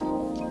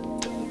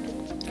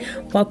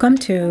Welcome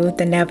to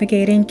the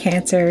Navigating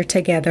Cancer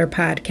Together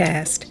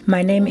podcast.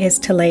 My name is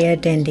Talea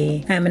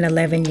Dindy. I'm an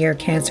 11-year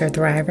cancer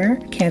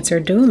thriver, cancer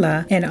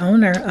doula, and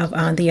owner of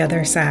On the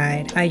Other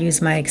Side. I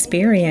use my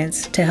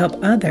experience to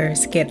help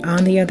others get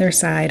on the other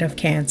side of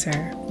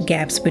cancer.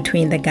 Gaps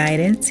between the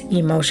guidance,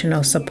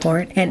 emotional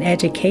support, and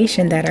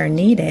education that are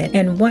needed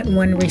and what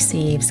one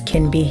receives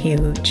can be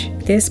huge.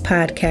 This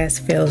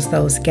podcast fills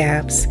those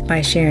gaps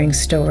by sharing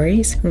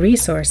stories,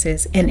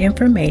 resources, and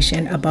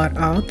information about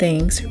all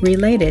things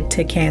related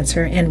to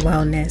cancer and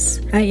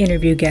wellness. I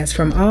interview guests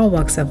from all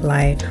walks of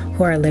life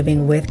who are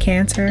living with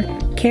cancer,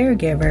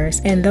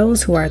 caregivers, and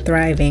those who are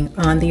thriving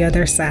on the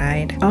other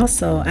side.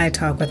 Also, I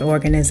talk with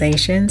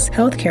organizations,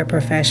 healthcare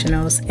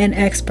professionals, and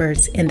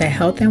experts in the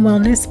health and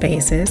wellness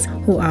spaces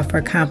who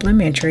offer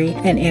complementary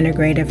and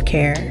integrative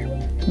care.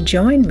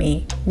 Join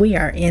me. We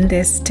are in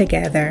this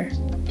together.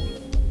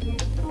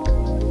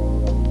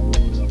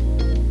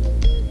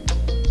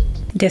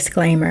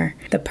 Disclaimer: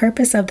 the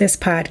purpose of this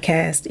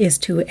podcast is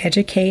to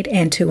educate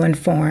and to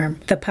inform.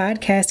 The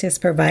podcast is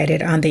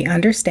provided on the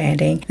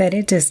understanding that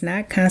it does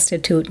not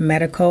constitute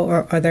medical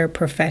or other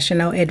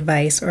professional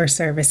advice or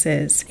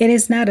services. It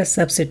is not a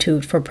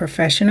substitute for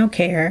professional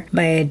care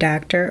by a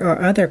doctor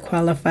or other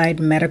qualified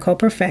medical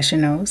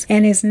professionals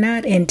and is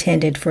not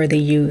intended for the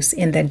use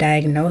in the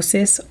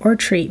diagnosis or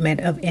treatment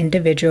of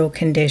individual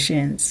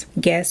conditions.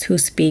 Guests who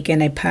speak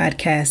in a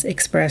podcast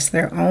express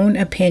their own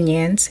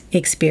opinions,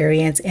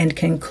 experience, and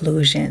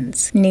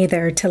conclusions.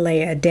 Neither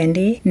Talea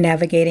Dindy,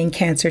 Navigating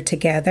Cancer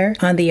Together,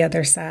 On the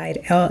Other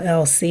Side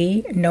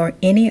LLC, nor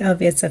any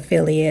of its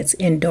affiliates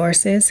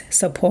endorses,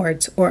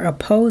 supports, or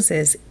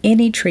opposes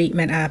any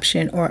treatment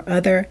option or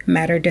other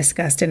matter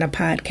discussed in a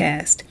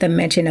podcast. The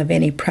mention of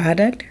any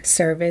product,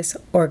 service,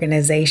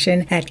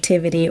 organization,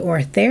 activity,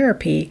 or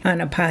therapy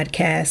on a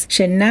podcast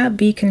should not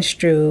be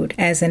construed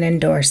as an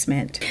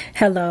endorsement.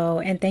 Hello,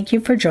 and thank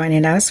you for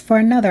joining us for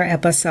another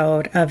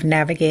episode of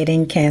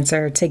Navigating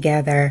Cancer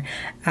Together.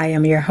 I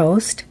am your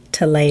host,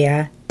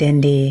 Talea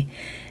Dindy.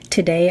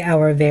 Today,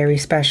 our very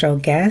special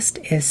guest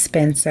is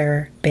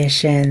Spencer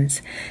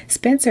Bishens.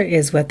 Spencer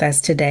is with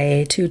us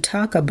today to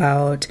talk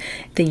about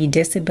the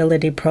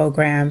disability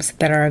programs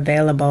that are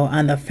available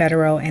on the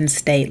federal and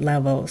state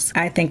levels.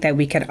 I think that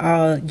we could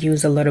all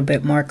use a little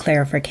bit more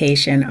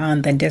clarification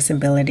on the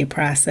disability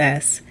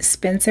process.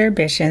 Spencer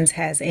Bishens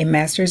has a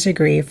master's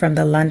degree from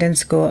the London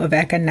School of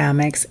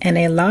Economics and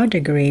a law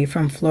degree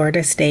from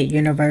Florida State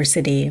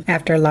University.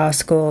 After law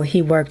school,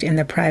 he worked in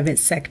the private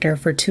sector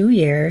for 2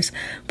 years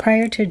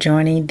prior to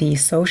joining the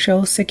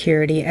Social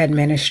Security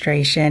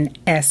Administration,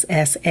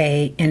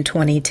 SSA, in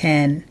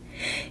 2010.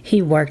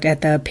 He worked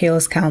at the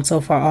Appeals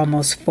Council for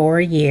almost 4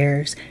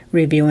 years,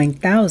 reviewing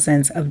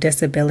thousands of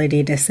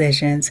disability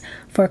decisions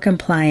for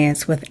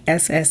compliance with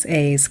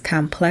SSA's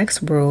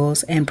complex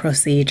rules and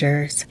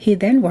procedures. He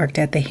then worked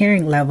at the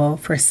hearing level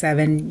for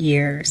 7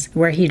 years,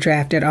 where he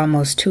drafted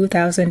almost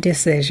 2,000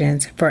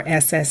 decisions for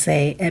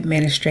SSA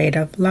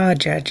administrative law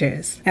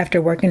judges. After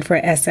working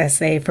for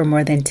SSA for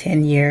more than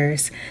 10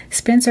 years,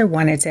 Spencer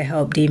wanted to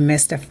help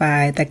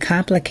demystify the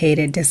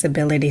complicated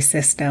disability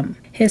system.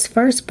 His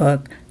first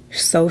book,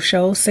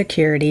 Social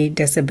Security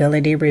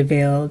Disability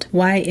Revealed: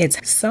 Why It's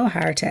So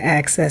Hard to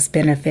Access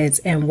Benefits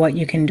and What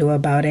You Can Do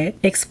About It,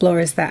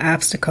 explores the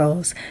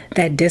obstacles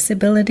that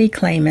disability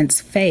claimants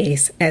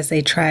face as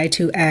they try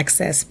to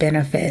access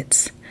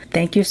benefits.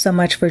 Thank you so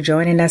much for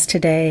joining us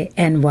today,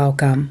 and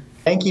welcome.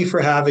 Thank you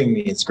for having me.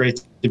 It's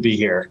great to be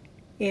here.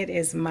 It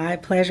is my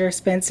pleasure,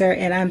 Spencer,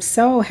 and I'm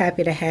so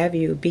happy to have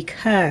you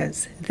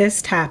because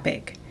this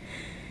topic,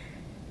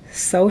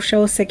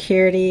 Social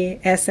Security,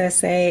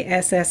 SSA,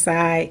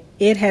 SSI,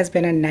 it has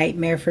been a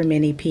nightmare for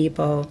many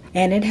people,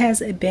 and it has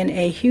been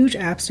a huge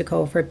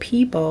obstacle for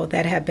people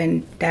that have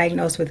been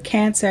diagnosed with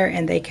cancer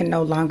and they can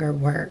no longer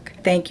work.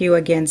 Thank you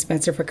again,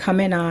 Spencer, for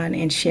coming on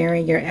and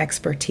sharing your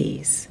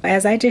expertise.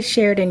 As I just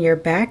shared in your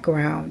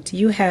background,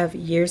 you have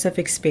years of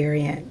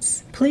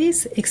experience.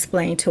 Please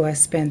explain to us,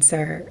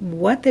 Spencer,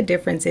 what the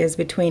difference is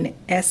between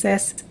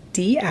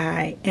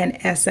SSDI and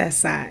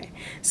SSI.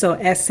 So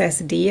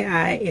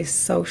SSDI is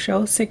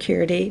Social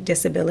Security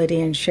Disability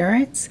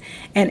Insurance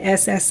and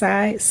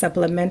SSI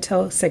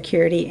Supplemental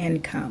Security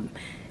Income.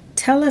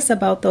 Tell us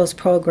about those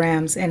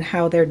programs and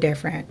how they're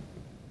different.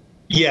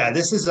 Yeah,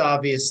 this is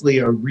obviously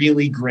a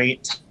really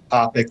great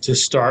topic to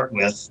start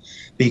with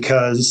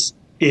because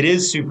it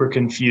is super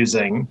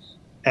confusing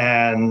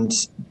and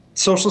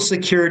Social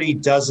Security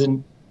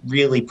doesn't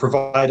really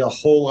provide a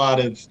whole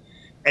lot of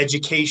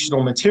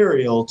educational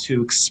material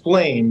to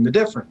explain the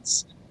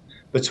difference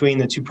between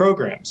the two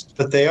programs,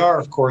 but they are,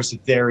 of course,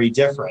 very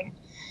different.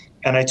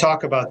 And I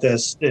talk about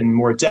this in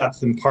more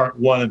depth in part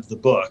 1 of the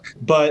book,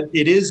 but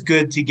it is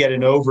good to get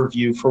an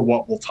overview for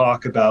what we'll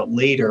talk about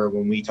later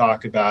when we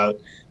talk about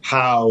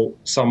how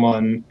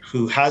someone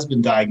who has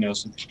been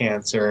diagnosed with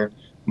cancer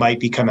might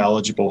become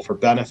eligible for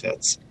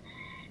benefits.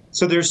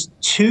 So there's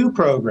 2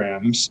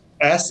 programs,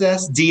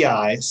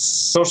 SSDI,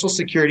 Social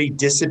Security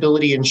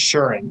Disability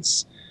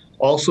Insurance,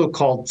 also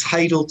called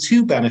Title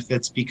II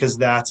benefits because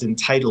that's in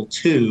Title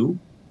II,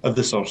 of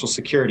the Social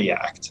Security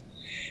Act.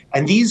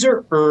 And these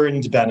are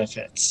earned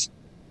benefits.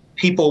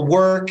 People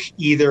work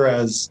either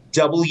as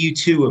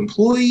W-2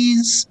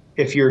 employees,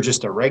 if you're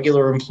just a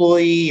regular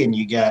employee and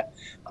you get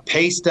a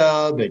pay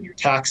stub and your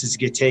taxes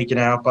get taken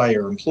out by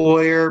your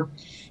employer.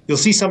 You'll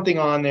see something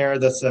on there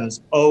that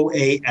says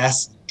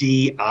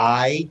OASDI.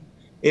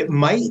 It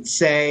might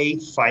say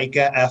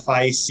FICA,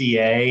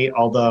 FICA,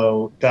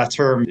 although that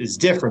term is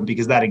different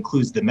because that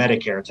includes the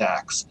Medicare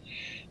tax.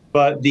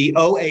 But the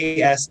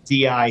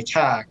OASDI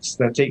tax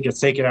that gets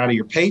taken out of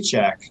your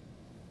paycheck,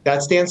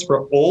 that stands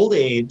for Old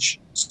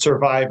Age,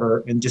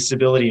 Survivor, and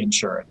Disability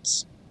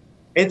Insurance.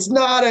 It's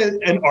not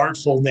an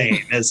artful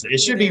name. It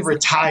should be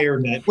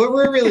retirement. What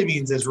it really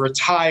means is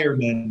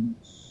retirement,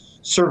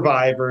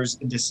 survivors,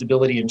 and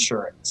disability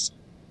insurance.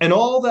 And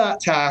all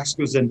that tax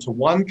goes into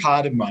one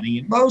pot of money.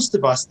 And most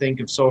of us think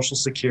of Social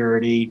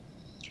Security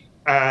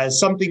as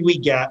something we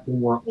get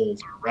when we're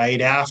older, right?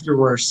 After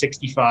we're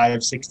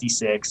 65,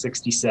 66,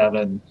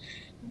 67,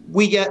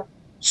 we get,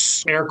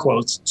 air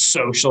quotes,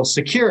 Social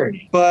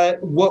Security.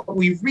 But what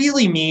we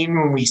really mean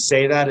when we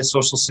say that is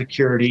Social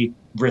Security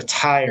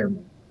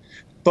retirement.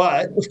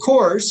 But of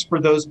course, for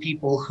those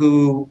people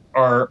who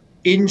are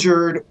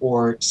injured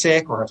or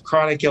sick or have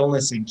chronic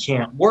illness and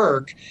can't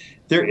work,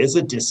 there is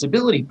a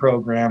disability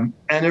program,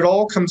 and it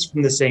all comes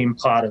from the same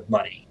pot of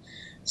money.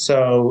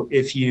 So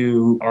if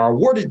you are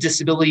awarded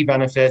disability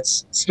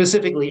benefits,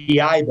 specifically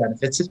EI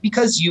benefits, it's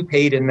because you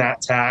paid in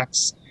that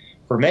tax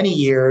for many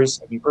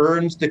years, and you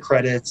earned the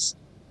credits,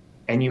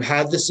 and you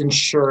had this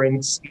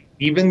insurance,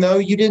 even though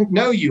you didn't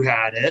know you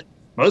had it.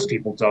 Most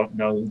people don't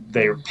know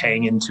they're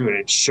paying into an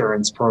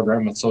insurance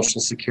program with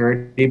Social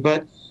Security,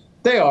 but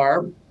they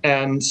are.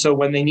 And so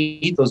when they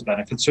need those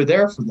benefits, are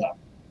there for them.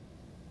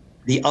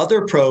 The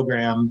other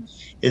program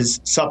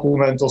is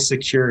Supplemental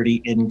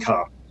Security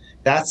Income.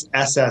 That's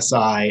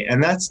SSI,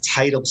 and that's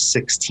Title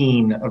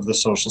 16 of the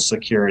Social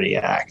Security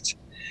Act.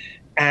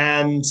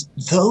 And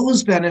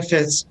those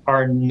benefits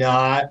are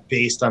not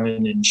based on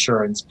an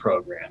insurance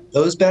program.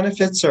 Those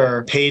benefits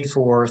are paid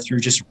for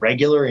through just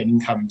regular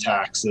income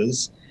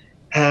taxes.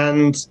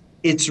 And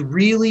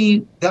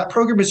that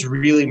program is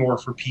really more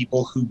for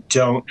people who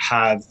don't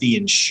have the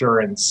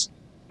insurance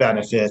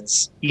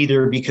benefits,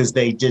 either because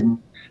they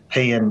didn't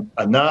pay in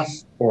enough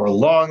or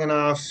long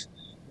enough,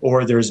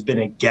 or there's been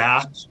a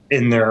gap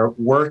in their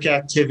work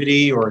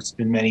activity, or it's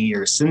been many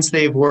years since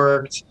they've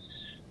worked.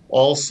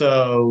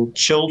 Also,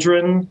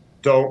 children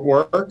don't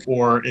work,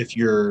 or if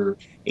you're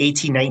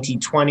 18, 19,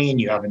 20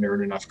 and you haven't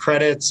earned enough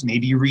credits,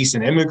 maybe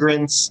recent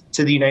immigrants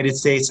to the United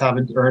States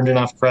haven't earned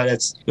enough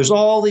credits. There's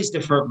all these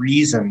different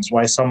reasons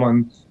why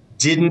someone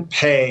didn't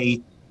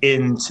pay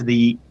into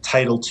the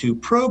Title II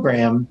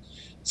program.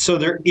 So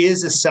there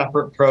is a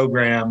separate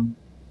program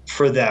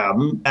for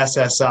them,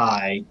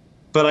 SSI.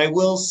 But I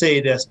will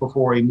say this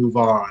before we move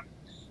on.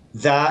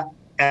 That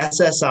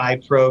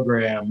SSI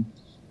program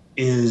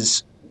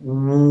is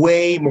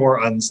way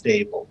more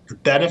unstable. The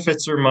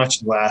benefits are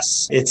much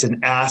less. It's an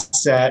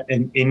asset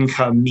and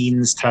income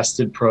means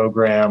tested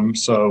program.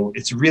 So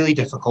it's really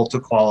difficult to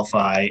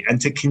qualify and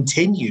to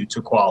continue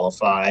to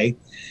qualify.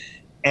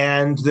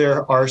 And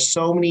there are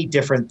so many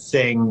different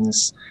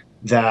things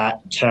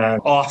that can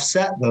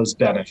offset those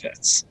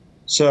benefits.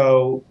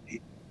 So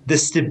the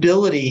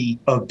stability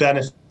of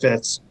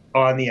benefits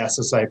on the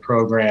SSI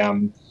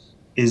program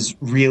is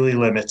really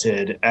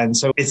limited. And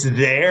so it's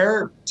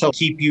there to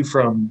keep you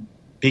from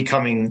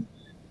becoming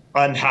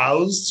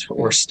unhoused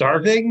or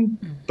starving,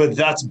 but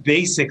that's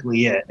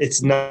basically it.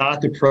 It's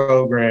not the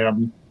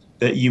program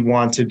that you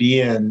want to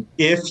be in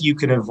if you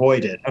can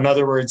avoid it. In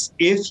other words,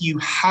 if you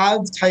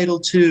have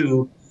Title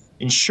II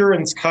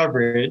insurance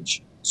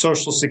coverage,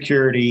 Social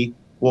Security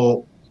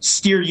will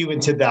steer you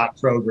into that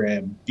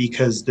program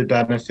because the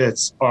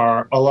benefits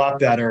are a lot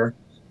better.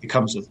 It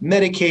comes with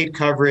Medicaid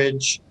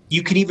coverage.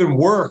 You can even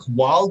work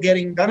while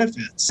getting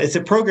benefits. It's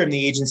a program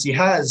the agency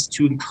has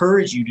to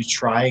encourage you to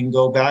try and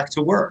go back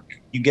to work.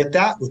 You get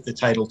that with the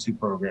Title II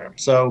program.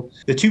 So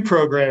the two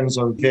programs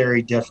are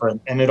very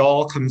different, and it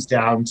all comes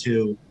down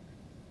to,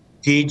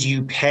 did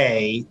you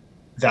pay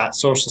that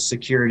Social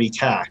Security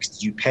tax?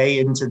 Did you pay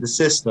into the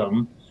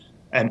system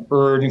and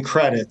earn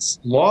credits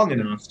long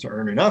enough to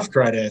earn enough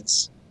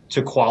credits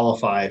to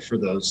qualify for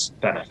those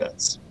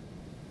benefits?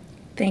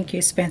 Thank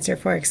you, Spencer,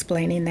 for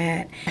explaining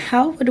that.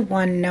 How would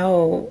one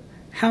know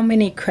how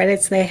many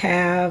credits they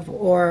have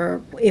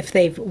or if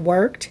they've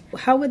worked?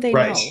 How would they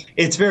know?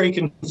 It's very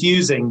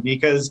confusing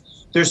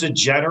because there's a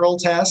general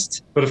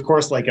test, but of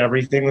course, like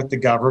everything with the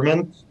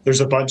government, there's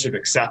a bunch of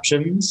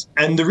exceptions.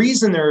 And the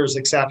reason there's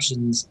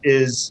exceptions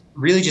is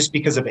really just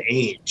because of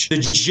age. The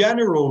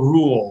general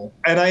rule,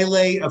 and I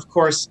lay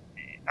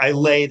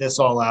this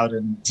all out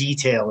in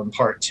detail in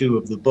part 2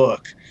 of the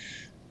book.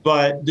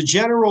 But the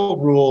general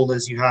rule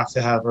is you have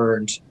to have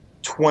earned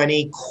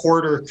 20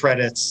 quarter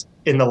credits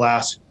in the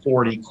last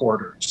 40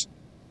 quarters.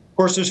 Of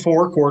course, there's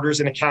 4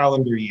 quarters in a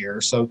calendar year.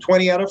 So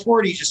 20 out of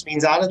 40 just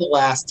means out of the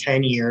last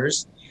 10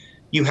 years,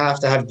 you have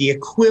to have the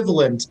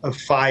equivalent of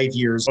 5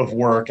 years of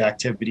work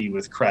activity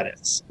with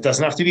credits. It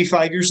doesn't have to be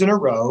 5 years in a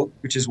row,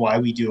 which is why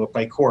we do it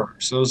by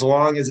quarters. So as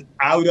long as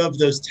out of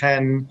those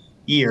 10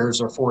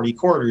 years or 40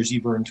 quarters,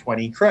 you've earned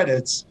 20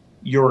 credits,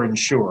 you're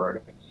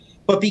insured.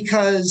 But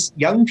because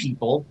young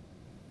people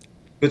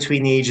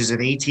between the ages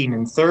of 18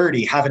 and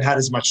 30 haven't had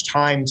as much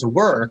time to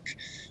work,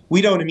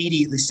 we don't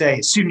immediately say,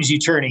 as soon as you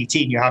turn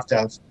 18, you have to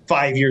have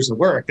 5 years of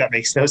work. That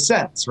makes no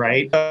sense,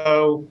 right?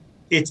 So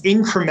it's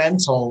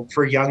incremental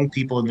for young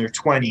people in their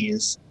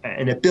 20s,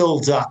 and it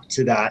builds up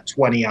to that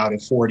 20 out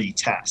of 40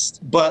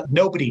 test. But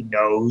nobody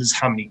knows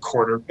how many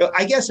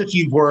I guess if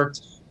you've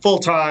worked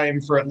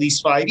full-time for at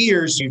least 5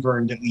 years, you've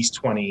earned at least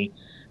 20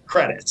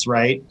 credits,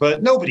 right?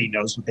 But nobody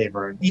knows what they've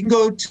earned. You can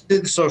go to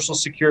the Social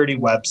Security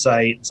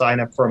website,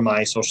 sign up for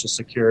my Social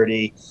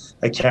Security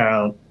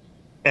account,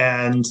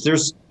 and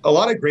there's a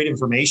lot of great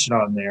information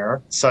on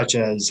there, such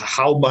as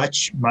how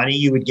much money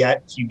you would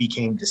get if you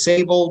became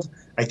disabled.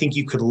 I think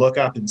you could look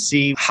up and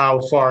see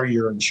how far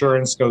your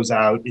insurance goes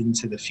out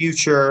into the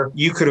future.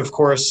 You could, of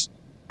course,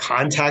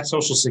 contact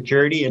Social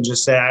Security and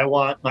just say, I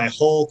want my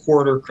whole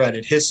quarter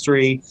credit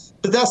history,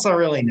 but that's not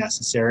really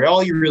necessary.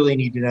 All you really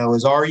need to know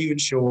is, are you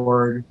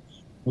insured?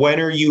 When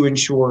are you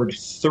insured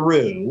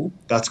through?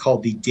 That's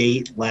called the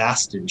date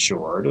last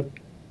insured.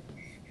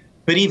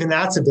 But even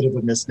that's a bit of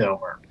a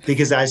misnomer,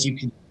 because as you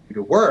continue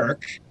to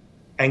work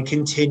and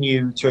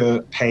continue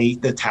to pay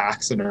the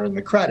tax and earn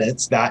the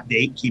credits, that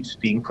date keeps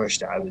being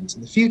pushed out into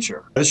the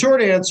future. The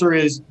short answer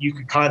is you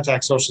could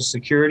contact Social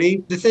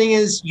Security. The thing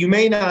is, you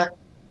may not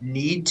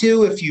need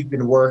to if you've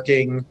been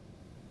working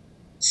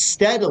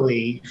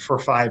steadily for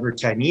 5 or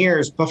 10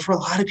 years, but for a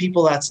lot of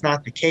people, that's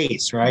not the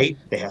case, right?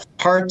 They have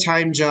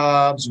part-time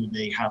jobs, or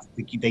they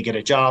get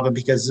a job, and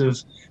because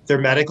of their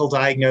medical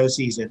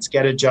diagnoses, it's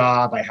get a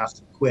job, I have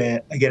to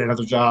quit, I get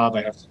another job,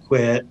 I have to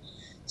quit.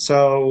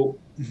 So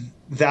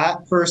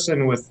that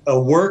person with a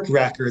work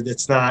record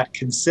that's not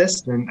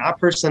consistent, that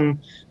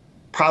person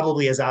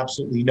probably has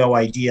absolutely no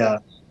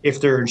idea if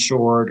they're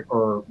insured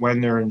or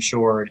when they're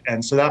insured.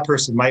 And so that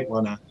person might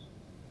want to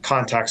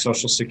contact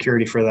Social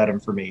Security for that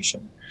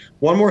information.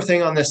 One more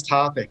thing on this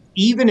topic,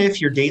 even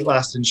if your date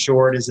last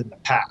insured is in the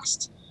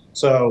past,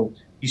 so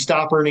you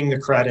stop earning the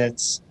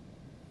credits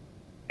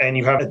and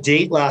you have a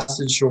date last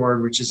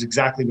insured, which is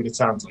exactly what it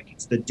sounds like.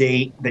 It's the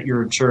date that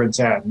your insurance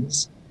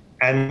ends,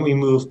 and we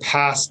move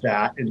past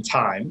that in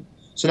time.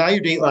 So now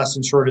your date last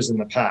insured is in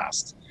the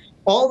past.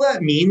 All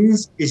that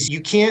means is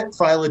you can't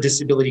file a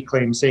disability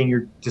claim saying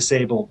you're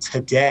disabled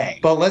today.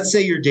 But let's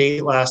say your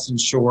date last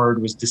insured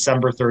was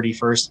December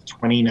 31st,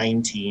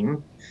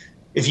 2019.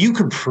 If you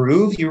could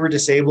prove you were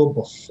disabled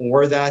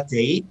before that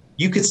date,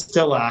 you could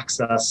still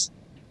access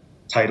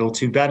Title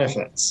II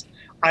benefits.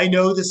 I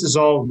know this is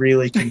all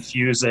really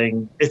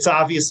confusing. It's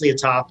obviously a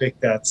topic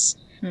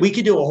we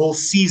could do a whole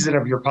season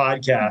of your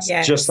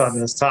podcast just on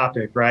this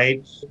topic,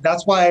 right?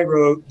 That's why I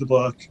wrote the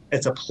book.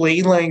 It's a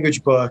plain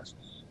language book.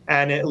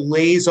 And it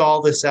lays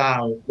all this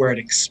out where it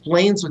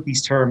explains what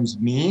these terms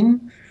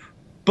mean.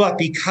 But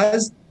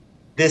because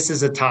this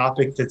is a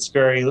topic that's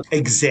very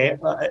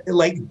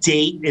like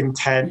date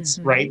intense,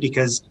 right?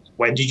 Because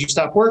when did you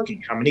stop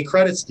working? How many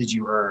credits did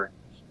you earn?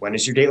 When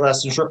is your date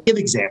last insured? Give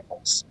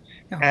examples.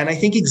 Okay. And I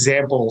think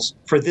examples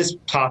for this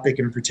topic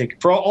in particular,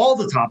 for all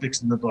the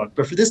topics in the book,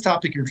 but for this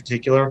topic in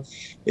particular,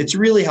 it's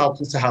really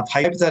helpful to have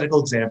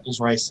hypothetical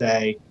examples where I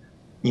say,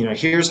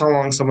 here's how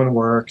long someone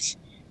worked.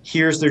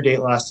 Here's their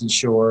date last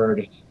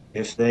insured.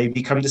 If they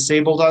become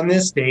disabled on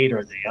this date,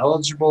 are they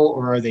eligible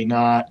or are they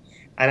not?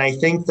 And I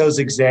think those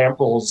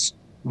examples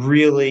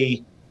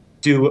really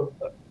do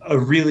a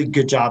really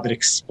good job at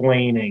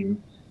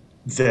explaining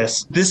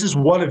this. This is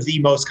one of the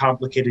most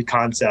complicated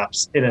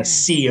concepts in a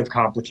sea of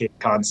complicated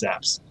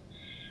concepts.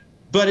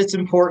 But it's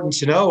important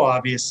to know,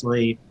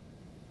 obviously,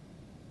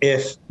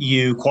 if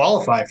you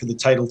qualify for the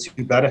Title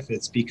II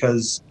benefits,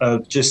 because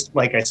of, just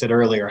like I said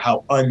earlier,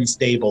 how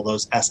unstable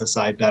those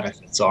SSI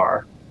benefits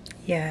are.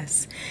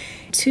 Yes.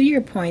 To your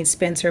point,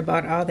 Spencer,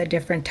 about all the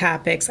different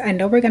topics, I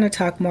know we're going to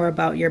talk more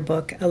about your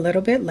book a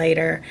little bit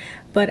later,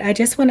 but I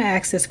just want to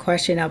ask this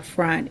question up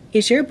front.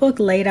 Is your book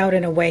laid out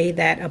in a way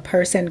that a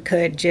person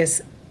could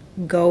just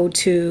go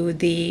to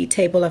the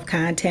table of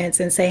contents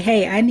and say,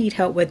 hey, I need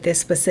help with this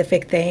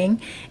specific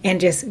thing,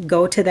 and just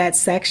go to that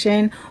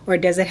section, or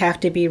does it have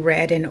to be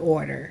read in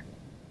order?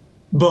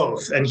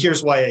 Both. And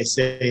here's why I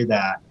say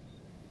that.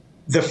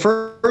 The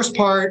first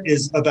part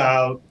is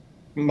about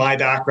my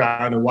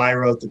background and why I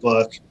wrote the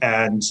book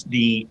and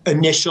the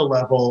initial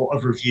level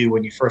of review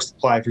when you first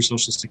apply for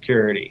Social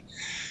Security.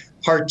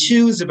 Part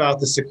 2 is about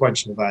the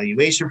sequential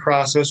evaluation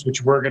process,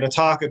 which we're going to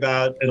talk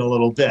about in a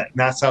little bit. And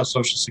that's how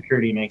Social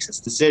Security makes its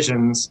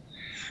decisions.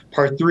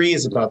 Part 3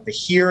 is about the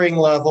hearing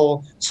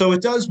level. So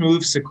it does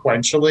move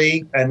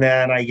sequentially, and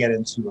then I get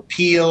into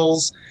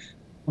appeals.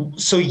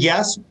 So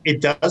yes,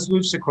 it does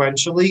move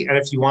sequentially. And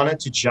if you wanted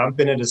to jump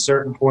in at a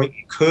certain point,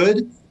 you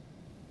could.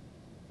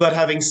 But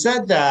having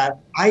said that,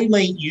 I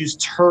might use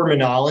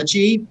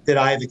terminology that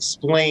I've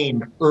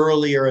explained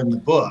earlier in the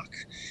book.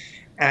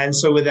 And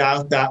so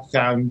without that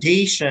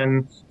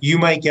foundation, you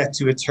might get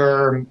to a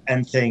term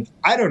and think,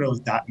 I don't know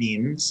what that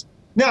means.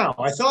 Now,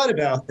 I thought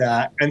about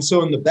that. And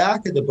so in the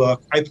back of the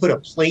book, I put a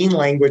plain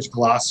language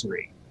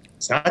glossary.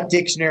 It's not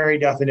dictionary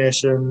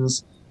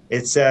definitions.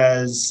 It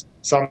says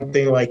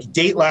something like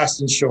date,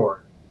 last, and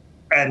short.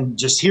 And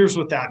just here's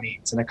what that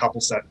means in a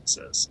couple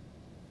sentences.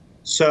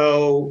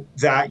 So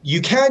that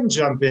you can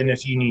jump in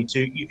if you need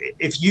to.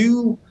 If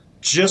you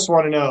just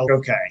want to know,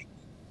 okay,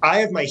 I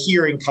have my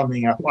hearing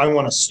coming up. I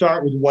want to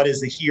start with what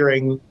is the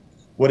hearing?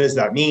 What does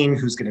that mean?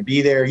 Who's going to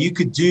be there? You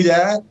could do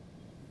that,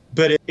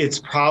 but it's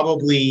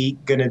probably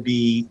going to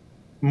be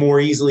more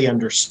easily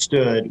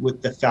understood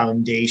with the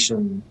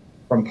foundation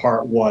from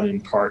part 1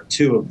 and part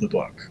 2 of the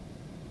book.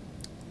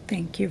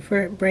 Thank you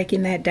for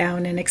breaking that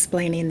down and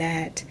explaining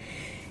that.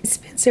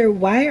 Spencer,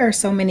 why are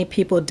so many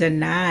people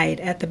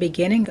denied at the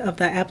beginning of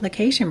the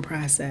application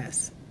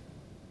process?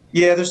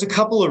 Yeah, there's a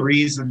couple of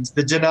reasons.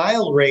 The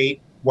denial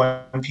rate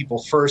when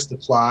people first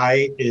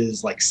apply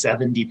is like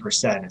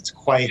 70%. It's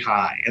quite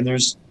high. And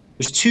there's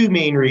 2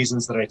 main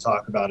reasons that I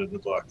talk about in the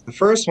book. The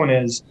first one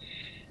is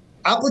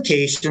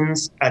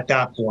applications at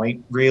that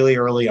point, really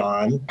early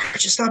on, are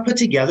just not put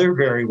together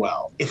very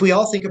well. If we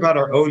all think about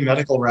our own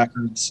medical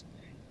records,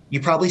 you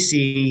probably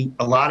see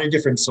a lot of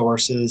different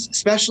sources,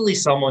 especially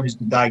someone who's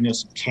been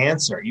diagnosed with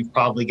cancer. You've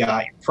probably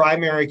got your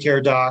primary care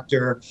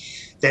doctor,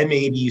 then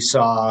maybe you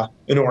saw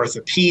an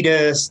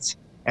orthopedist,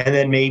 and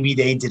then maybe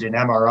they did an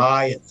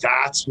MRI, and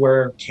that's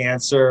where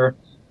cancer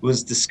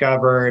was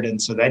discovered.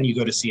 And so then you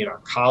go to see an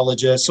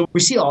oncologist. So we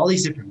see all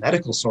these different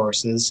medical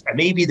sources, and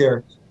maybe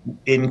they're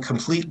in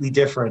completely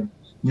different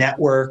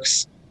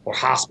networks or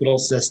hospital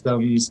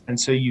systems. And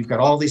so you've got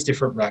all these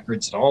different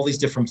records in all these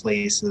different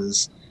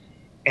places.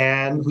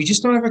 And we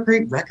just don't have a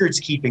great records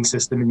keeping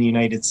system in the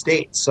United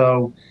States.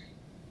 So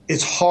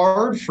it's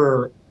hard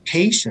for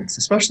patients,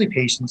 especially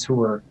patients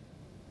who are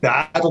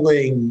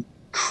battling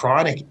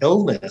chronic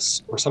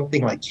illness or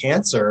something like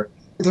cancer.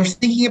 They're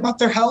thinking about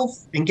their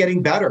health and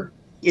getting better.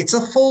 It's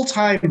a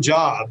full-time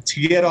job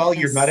to get all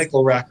your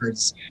medical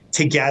records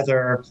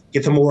together,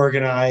 get them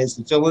organized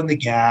and fill in the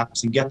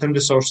gaps and get them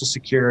to Social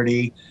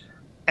Security,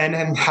 and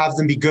then have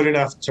them be good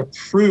enough to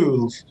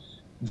prove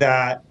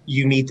that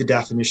you meet the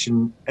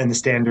definition and the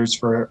standards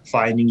for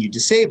finding you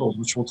disabled,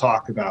 which we'll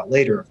talk about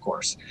later, of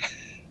course.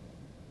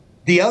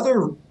 The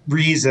other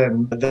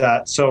reason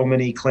that so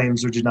many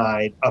claims are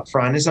denied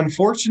upfront is,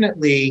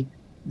 unfortunately,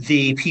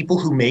 the people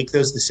who make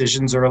those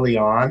decisions early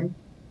on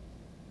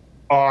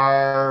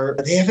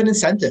they have an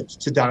incentive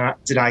to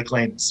deny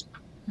claims.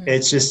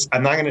 It's just,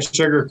 I'm not going to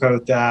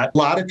sugarcoat that. A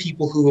lot of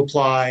people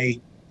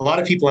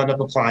end up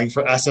applying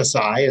for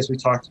SSI, as we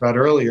talked about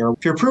earlier.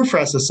 If you're approved for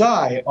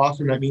SSI,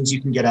 often that means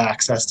you can get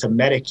access to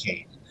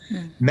Medicaid.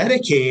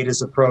 Medicaid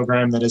is a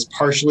program that is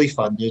partially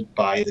funded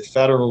by the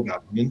federal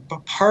government,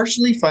 but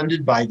partially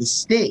funded by the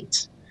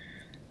state.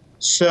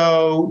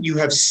 So you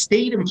have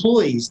state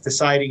employees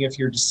deciding if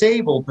you're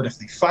disabled, but if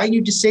they find you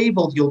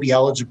disabled, you'll be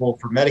eligible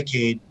for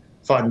Medicaid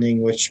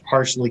funding, which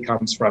partially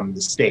comes from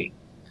the state.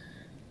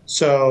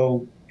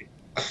 So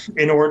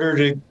in order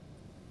to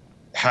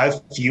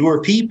have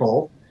fewer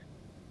people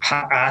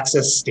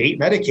access state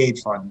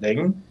Medicaid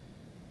funding,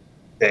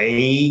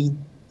 they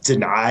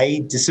deny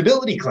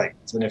disability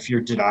claims. And if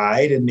you're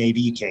denied, and maybe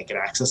you can't get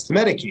access to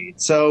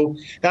Medicaid. So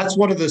that's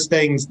one of those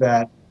things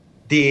that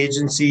the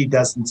agency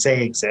doesn't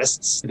say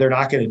exists. They're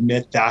not going to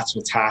admit that's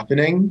what's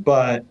happening,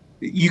 but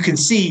you can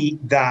see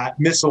that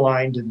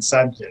misaligned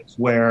incentive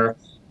where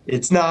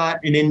it's not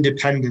an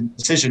independent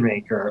decision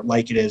maker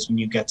like it is when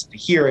you get to the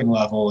hearing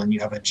level and you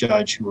have a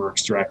judge who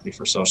works directly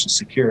for Social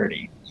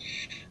Security.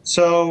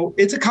 So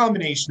it's a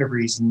combination of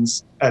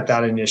reasons at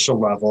that initial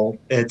level.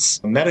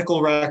 It's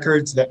medical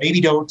records that maybe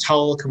don't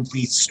tell a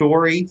complete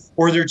story,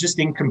 or they're just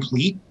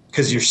incomplete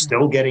because you're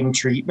still getting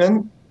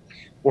treatment.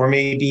 Or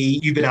maybe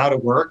you've been out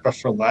of work, but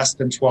for less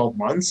than 12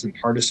 months. And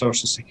part of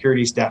Social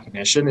Security's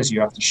definition is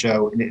you have to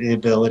show an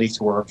inability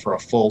to work for a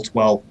full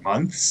 12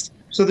 months.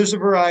 So there's a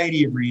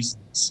variety of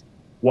reasons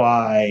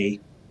why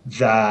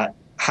that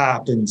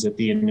happens at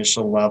the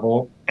initial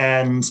level.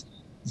 And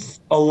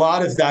a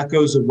lot of that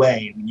goes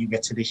away when you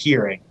get to the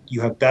hearing.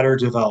 You have better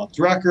developed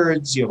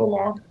records, you have a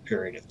longer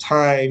period of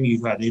time,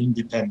 you've had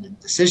independent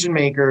decision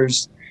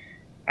makers.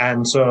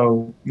 And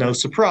so, no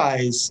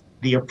surprise,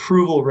 the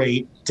approval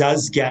rate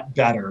does get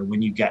better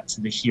when you get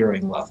to the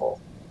hearing level.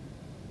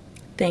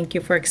 Thank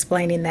you for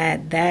explaining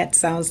that. That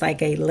sounds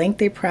like a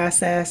lengthy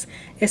process,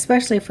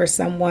 especially for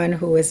someone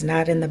who is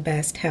not in the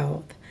best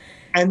health.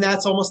 And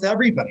that's almost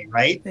everybody,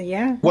 right?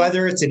 Yeah.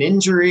 Whether it's an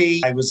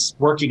injury, I was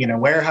working in a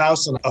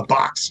warehouse and a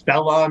box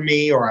fell on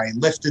me, or I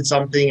lifted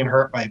something and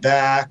hurt my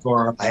back,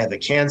 or I have a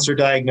cancer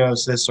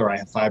diagnosis, or I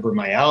have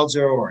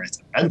fibromyalgia, or it's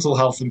a mental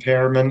health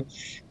impairment.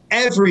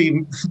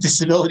 Every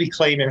disability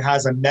claimant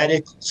has a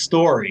medical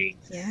story.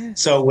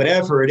 Yes. So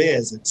whatever it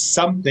is, it's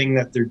something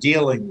that they're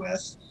dealing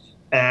with.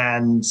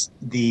 And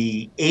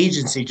the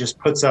agency just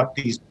puts up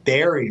these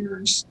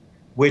barriers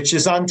which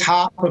is on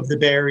top of the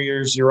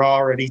barriers you're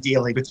already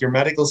dealing with your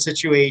medical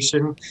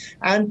situation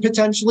and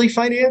potentially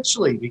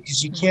financially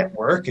because you can't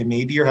work and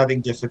maybe you're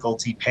having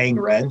difficulty paying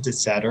rent, et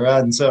cetera.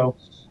 And so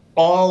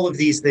all of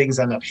these things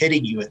end up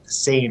hitting you at the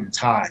same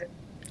time.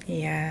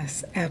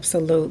 Yes,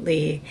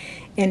 absolutely.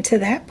 And to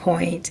that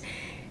point,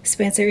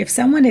 Spencer, if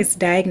someone is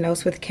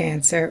diagnosed with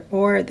cancer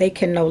or they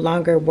can no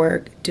longer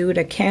work due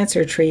to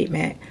cancer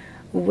treatment,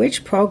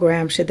 which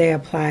program should they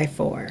apply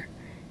for?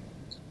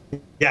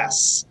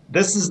 Yes,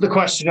 this is the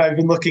question I've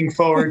been looking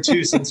forward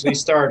to since we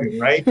started,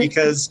 right?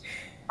 Because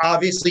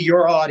obviously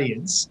your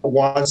audience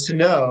wants to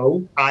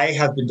know, I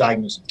have been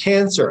diagnosed with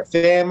cancer, a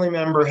family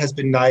member has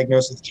been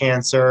diagnosed with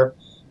cancer,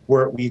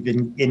 we've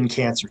been in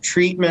cancer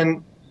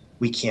treatment,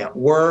 we can't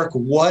work.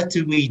 What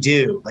do we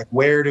do? Like,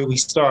 where do we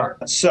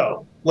start?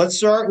 So let's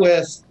start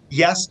with,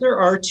 yes, there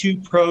are two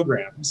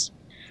programs,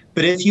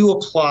 but if you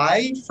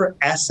apply for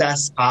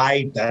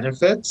SSI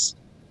benefits,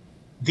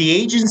 the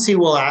agency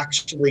will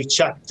actually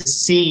check to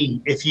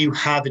see if you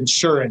have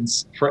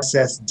insurance for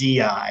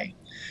SSDI.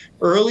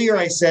 Earlier,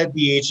 I said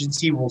the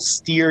agency will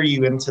steer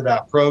you into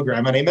that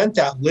program, and I meant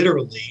that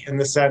literally in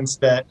the sense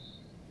that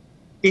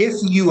if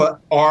you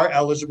are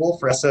eligible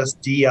for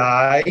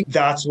SSDI,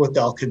 that's what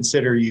they'll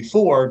consider you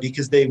for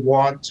because they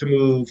want to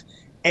move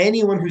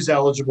anyone who's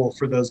eligible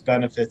for those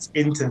benefits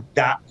into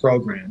that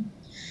program.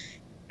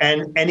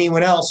 And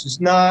anyone else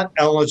who's not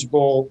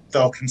eligible,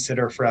 they'll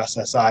consider for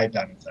SSI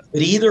benefit.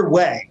 But either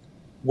way,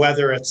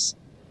 whether it's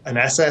an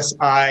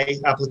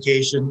SSI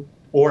application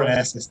or an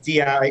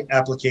SSDI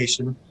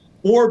application,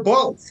 or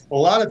both, a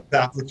lot of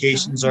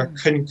applications are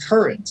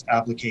concurrent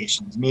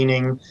applications,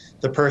 meaning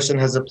the person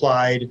has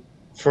applied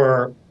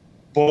for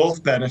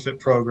both benefit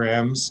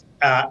programs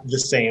at the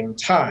same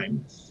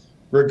time.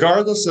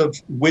 Regardless of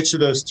which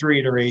of those three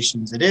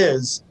iterations it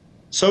is,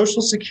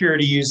 Social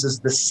Security uses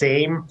the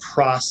same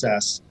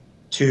process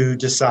to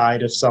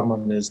decide if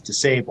someone is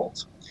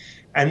disabled.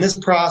 And this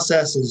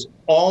process is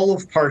all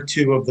of part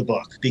 2 of the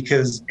book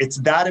because it's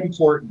that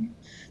important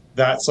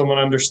that someone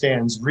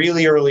understands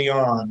really early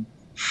on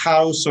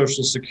how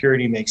Social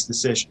Security makes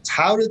decisions.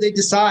 How do they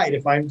decide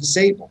if I'm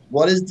disabled?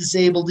 What does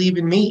disabled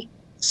even mean?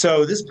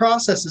 So this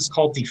process is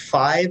called the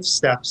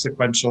 5-step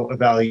sequential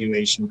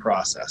evaluation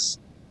process.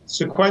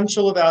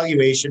 Sequential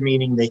evaluation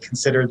meaning they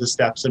consider the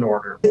steps in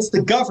order. It's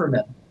the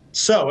government.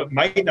 So it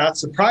might not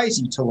surprise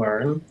you to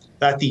learn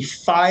that the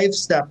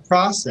 5-step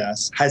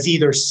process has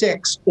either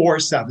 6 or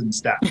 7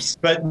 steps,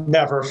 but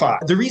never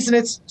 5. The reason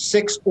it's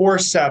 6 or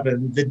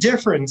 7, the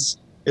difference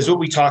is what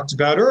we talked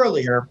about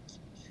earlier.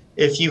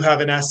 If you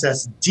have an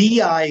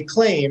SSDI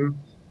claim,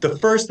 the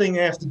first thing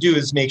you have to do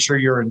is make sure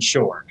you're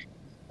insured.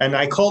 And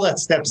I call that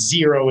step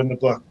 0 in the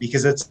book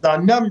because it's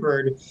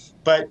unnumbered,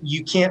 but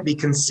you can't be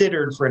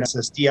considered for an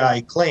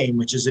SSDI claim,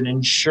 which is an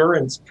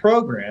insurance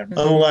program,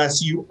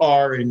 unless you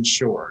are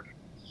insured.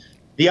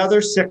 The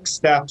other 6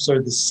 steps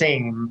are the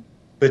same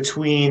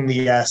between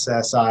the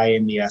SSI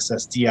and the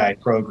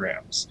SSDI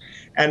programs.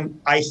 And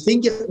I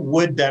think it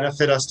would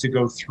benefit us to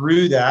go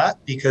through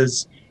that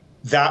because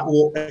that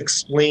will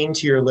explain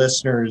to your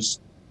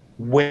listeners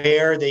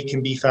where they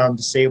can be found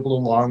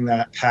disabled along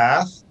that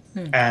path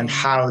and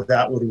how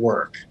that would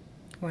work.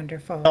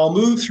 Wonderful. I'll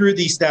move through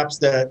these steps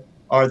that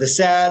are the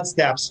sad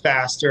steps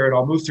faster, and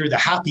I'll move through the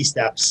happy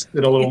steps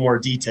in a little more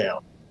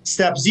detail.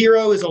 Step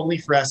 0 is only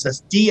for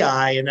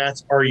SSDI, and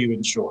that's, are you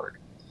insured?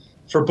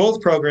 For both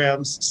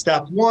programs,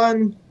 step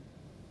 1,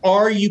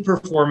 are you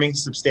performing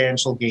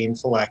substantial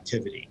gainful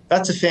activity?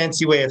 That's a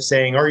fancy way of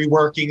saying, are you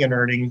working and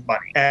earning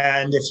money?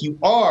 And if you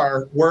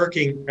are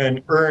working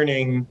and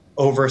earning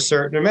over a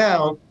certain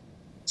amount,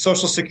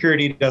 Social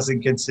Security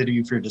doesn't consider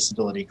you for your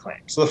disability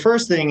claim. So the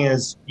first thing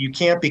is you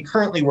can't be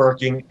currently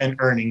working and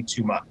earning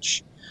too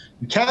much.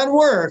 You can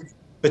work,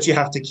 but you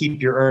have to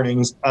keep your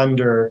earnings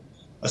under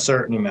a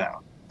certain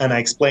amount. And I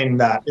explain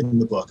that in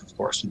the book, of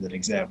course, with an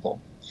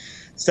example.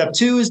 Step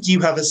 2 is, do you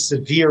have a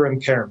severe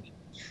impairment?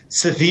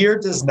 Severe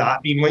does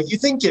not mean what you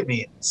think it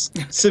means.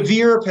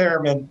 Severe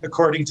impairment,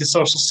 according to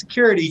Social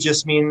Security,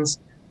 just means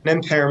an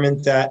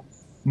impairment that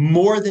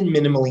more than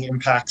minimally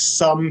impacts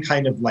some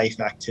kind of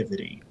life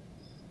activity.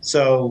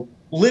 So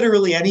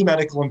literally any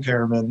medical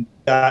impairment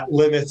that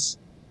limits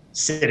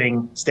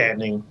sitting,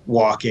 standing,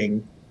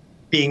 walking,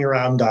 being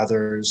around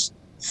others,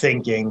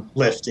 thinking,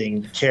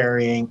 lifting,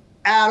 carrying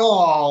at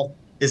all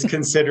is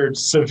considered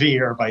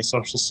severe by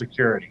Social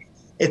Security.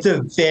 It's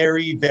a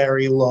very,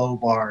 very low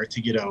bar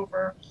to get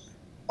over.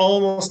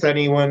 Almost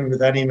anyone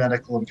with any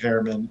medical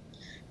impairment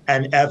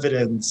and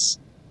evidence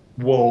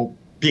will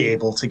be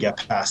able to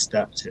get past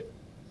step 2.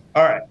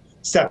 All right,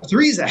 step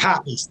 3 is a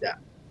happy step.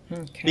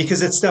 Okay.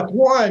 Because at step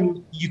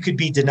 1, you could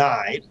be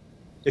denied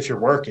if you're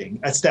working.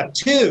 At step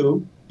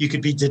 2, you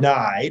could be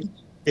denied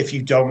if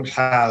you don't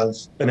have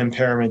an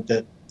impairment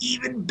that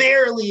even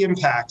barely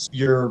impacts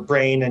your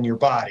brain and your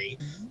body.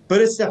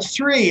 But at step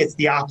 3, it's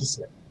the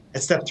opposite.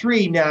 At step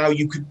 3, now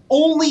you could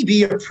only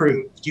be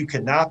approved. You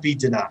cannot be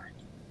denied.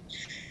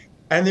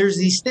 And there's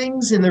these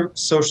things in the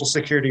Social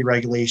Security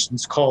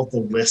regulations called the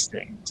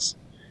listings.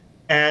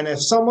 And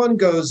if someone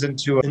goes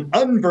into an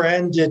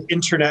unbranded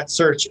internet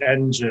search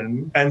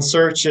engine and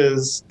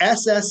searches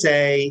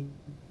SSA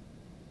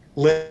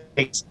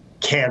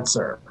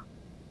cancer,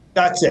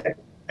 that's it.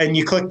 And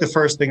you click the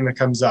first thing that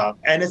comes up.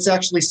 And it's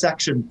actually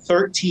section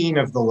 13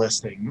 of the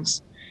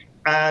listings.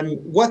 And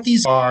what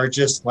these are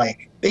just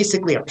like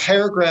basically a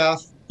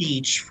paragraph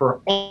each for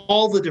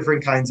all the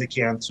different kinds of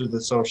cancer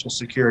that Social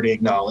Security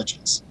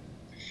acknowledges.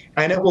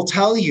 And it will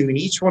tell you in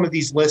each one of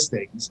these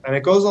listings, and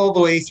it goes all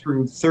the way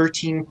through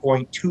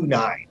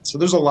 13.29. So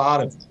there's a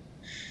lot of them.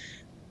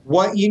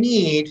 What you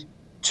need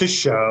to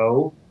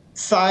show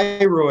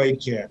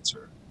thyroid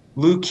cancer,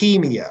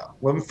 leukemia,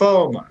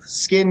 lymphoma,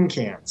 skin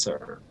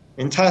cancer,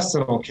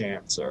 intestinal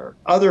cancer,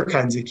 other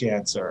kinds of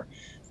cancer.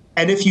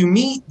 And if you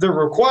meet the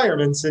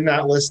requirements in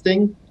that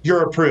listing,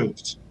 you're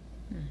approved.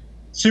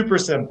 Super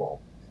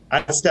simple.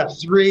 At step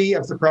 3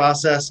 of the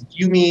process, if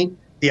you meet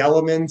the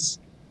elements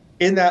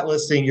in that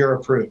listing, you're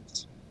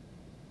approved.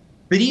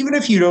 But even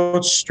if you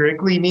don't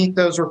strictly meet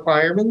those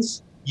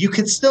requirements, you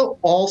could still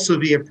also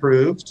be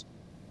approved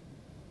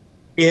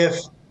if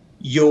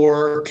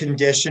your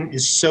condition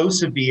is so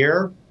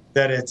severe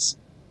that it's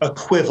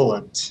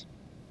equivalent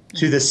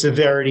to the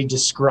severity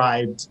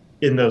described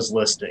in those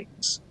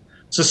listings.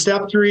 So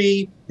step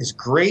 3 is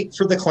great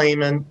for the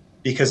claimant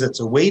because it's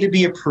a way to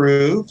be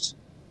approved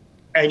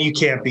and you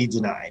can't be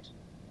denied.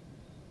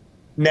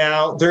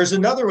 Now, there's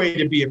another way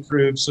to be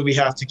approved, so we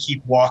have to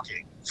keep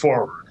walking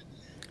forward.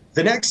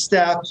 The next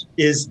step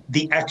is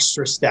the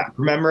extra step.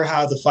 Remember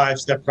how the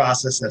 5-step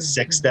process has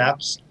 6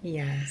 steps?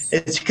 Yes.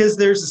 It's because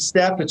there's a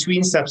step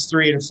between steps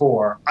 3 and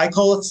 4. I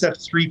call it step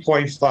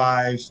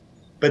 3.5,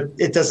 but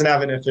it doesn't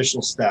have an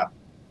official step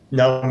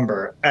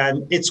number.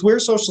 And it's where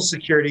Social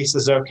Security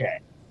says,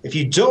 okay, if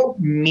you don't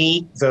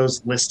meet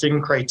those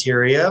listing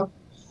criteria,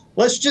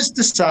 let's just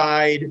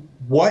decide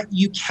what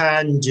you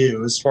can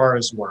do as far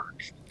as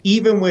work,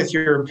 even with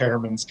your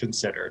impairments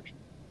considered.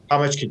 How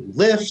much can you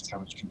lift? How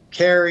much can you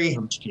carry?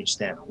 How much can you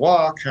stand and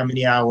walk? How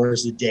many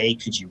hours a day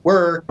could you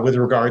work? With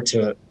regard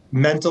to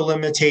mental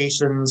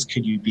limitations,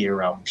 could you be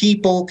around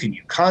people? Can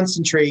you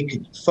concentrate?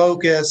 Can you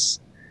focus?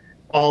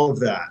 All of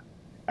that.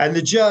 And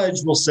the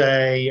judge will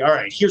say, all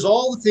right, here's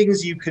all the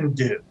things you can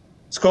do.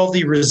 It's called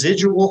the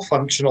residual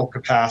functional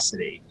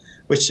capacity,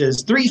 which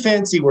is 3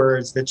 fancy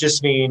words that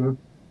just mean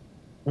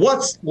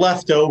what's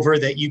left over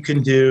that you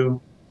can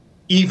do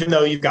even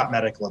though you've got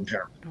medical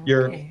impairment. Okay.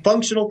 Your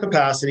functional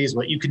capacity is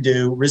what you can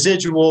do.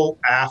 Residual,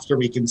 after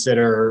we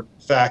consider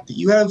the fact that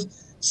you have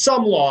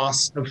some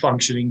loss of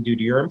functioning due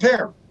to your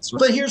impairments.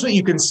 But here's what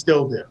you can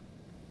still do.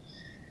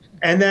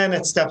 And then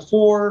at step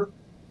 4,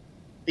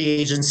 the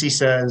agency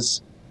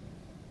says,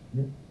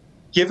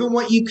 given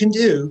what you can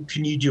do,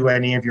 can you do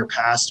any of your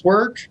past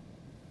work?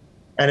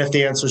 And if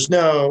the answer is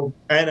no,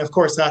 and of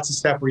course, that's a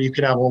step where you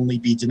can only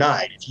be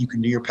denied. If you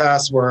can do your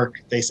past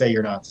work, they say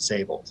you're not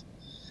disabled.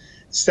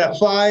 Step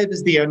 5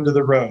 is the end of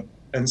the road.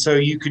 And so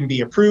you can be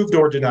approved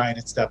or denied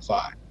at step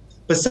 5.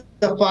 But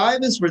step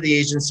 5 is where the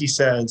agency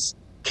says,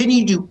 can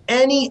you do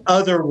any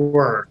other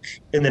work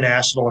in the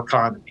national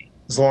economy?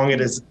 As long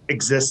as it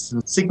exists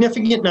in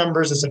significant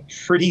numbers, is a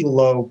pretty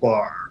low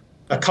bar.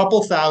 A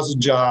couple thousand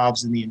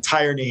jobs in the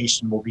entire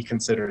nation will be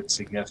considered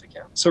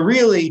significant. So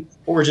really,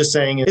 what we're just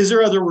saying is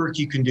there other work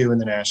you can do in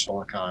the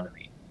national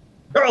economy?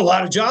 There are a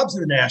lot of jobs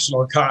in the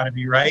national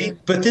economy, right?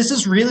 But this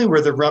is really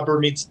where the rubber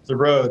meets the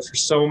road for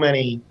so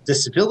many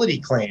disability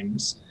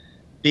claims,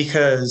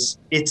 because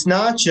it's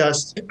not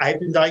just,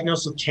 I've been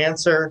diagnosed with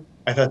cancer,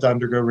 I've had to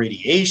undergo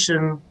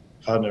radiation,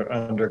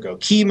 undergo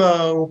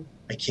chemo,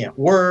 I can't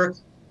work,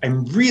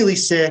 I'm really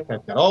sick,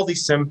 I've got all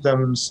these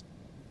symptoms.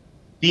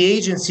 The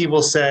agency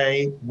will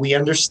say, we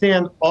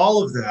understand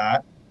all of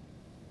that,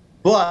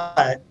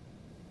 but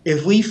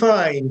if we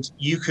find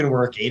you can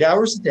work 8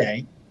 hours a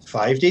day,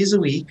 5 days a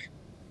week,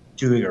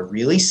 doing a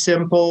really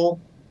simple,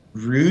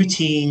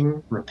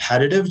 routine,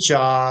 repetitive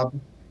job,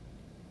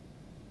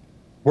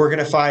 we're going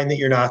to find that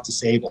you're not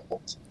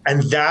disabled.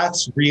 And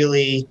that's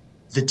really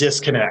the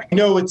disconnect. I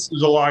know it's a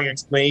long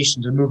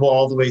explanation to move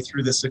all the way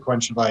through the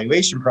sequential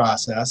evaluation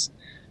process,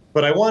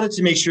 but I wanted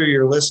to make sure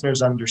your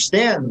listeners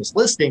understand those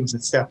listings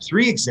at step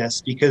 3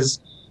 exist, because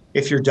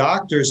if your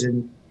doctors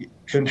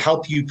can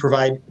help you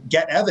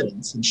get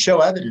evidence and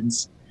show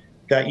evidence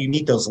that you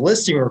meet those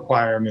listing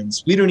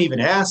requirements, we don't even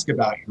ask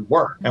about your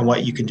work and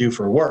what you can do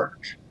for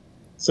work.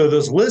 So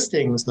those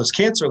listings, those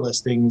cancer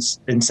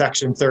listings in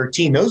section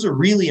 13, those are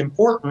really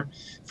important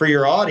for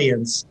your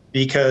audience,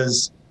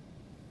 because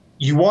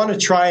you want to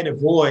try and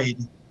avoid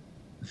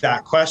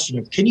that question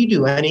of, can you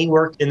do any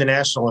work in the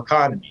national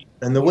economy?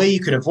 And the way you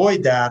can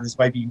avoid that is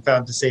by being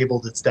found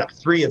disabled at step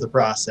 3 of the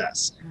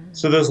process.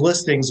 So those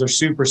listings are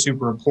super,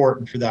 super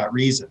important for that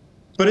reason.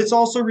 But it's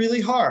also really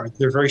hard.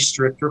 They're very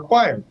strict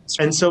requirements.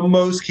 And so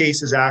most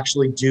cases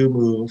actually do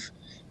move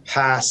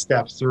past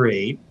step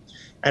 3.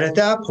 And at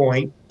that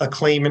point, a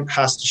claimant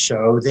has to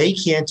show they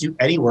can't do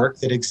any work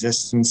that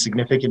exists in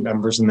significant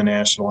numbers in the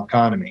national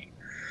economy.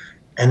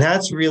 And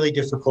that's really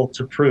difficult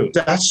to prove.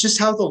 That's just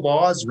how the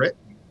law is written.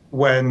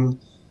 When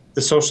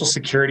the Social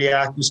Security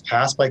Act was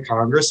passed by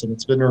Congress and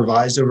it's been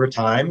revised over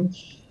time,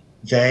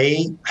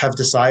 they have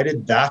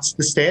decided that's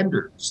the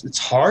standards. It's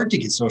hard to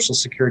get Social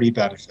Security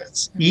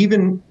benefits,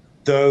 even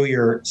though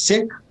you're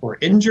sick or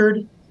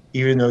injured,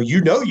 even though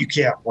you know you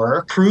can't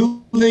work.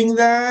 Proving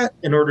that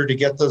in order to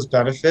get those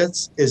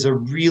benefits is a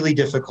really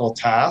difficult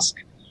task.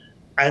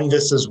 And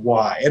this is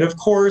why. And of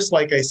course,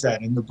 like I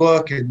said, in the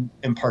book,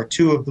 in part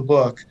 2 of the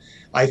book,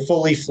 I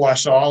fully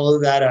flesh all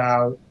of that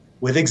out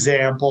with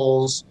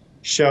examples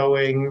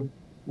showing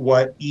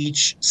what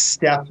each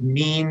step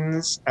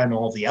means and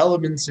all the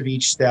elements of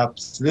each step.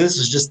 So this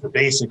is just the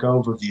basic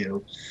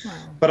overview. Wow.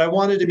 But I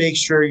wanted to make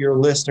sure your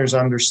listeners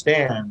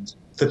understand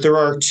that there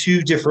are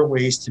 2 different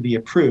ways to be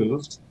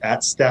approved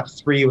at step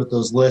 3 with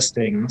those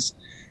listings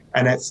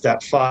and at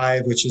step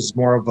 5, which is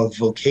more of a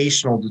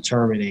vocational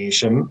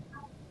determination.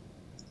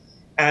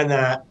 And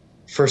that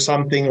for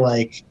something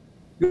like,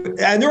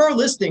 and there are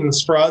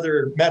listings for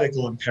other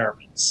medical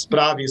impairments, but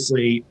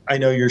obviously I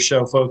know your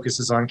show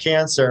focuses on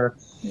cancer.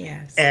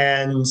 Yes.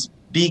 And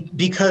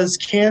because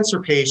cancer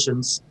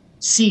patients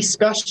see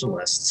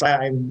specialists,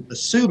 I'm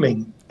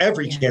assuming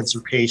every cancer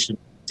patient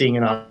seeing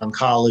an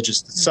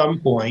oncologist at some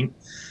point,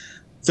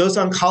 those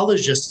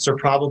oncologists are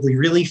probably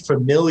really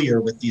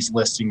familiar with these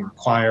listing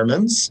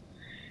requirements,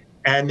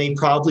 and they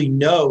probably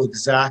know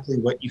exactly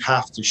what you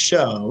have to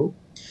show.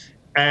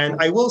 And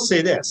I will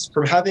say this,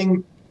 from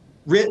having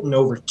written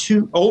over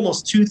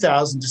almost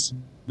 2,000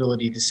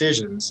 disability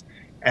decisions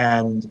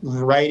and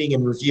writing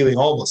and reviewing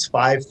almost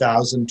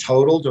 5,000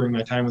 total during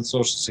my time with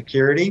Social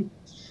Security,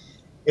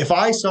 if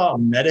I saw a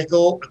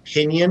medical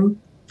opinion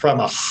from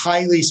a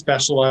highly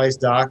specialized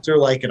doctor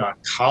like an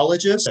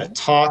oncologist that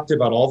talked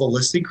about all the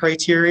listing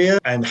criteria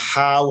and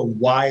how and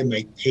why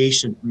my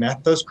patient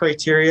met those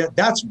criteria,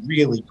 that's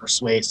really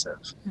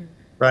persuasive,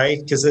 right?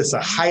 Because it's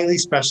a highly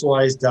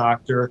specialized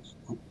doctor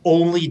who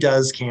only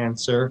does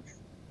cancer.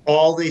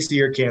 All they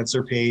see are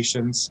cancer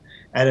patients.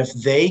 And if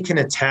they can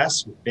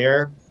attest with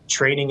their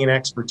training and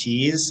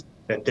expertise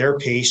that their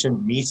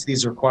patient meets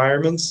these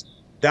requirements,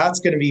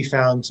 that's going to be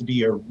found to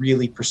be a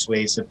really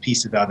persuasive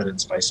piece of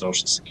evidence by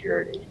Social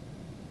Security.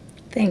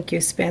 Thank you,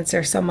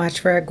 Spencer, so much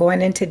for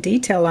going into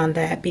detail on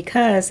that,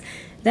 because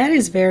that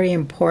is very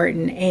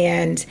important.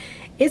 And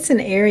it's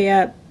an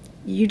area,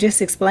 you just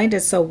explained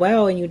it so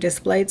well, and you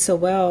displayed so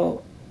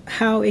well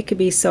how it could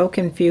be so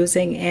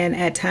confusing and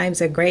at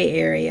times a gray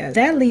area.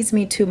 That leads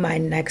me to my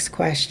next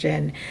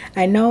question.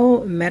 I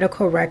know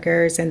medical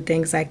records and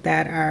things like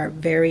that are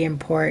very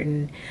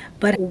important,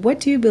 but what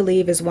do you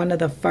believe is one of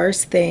the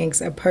first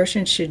things a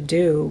person should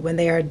do when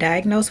they are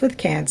diagnosed with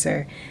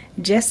cancer,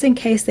 just in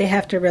case they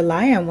have to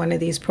rely on one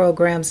of these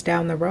programs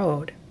down the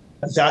road?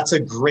 That's a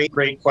great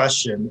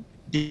question,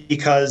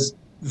 because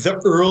the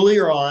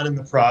earlier on in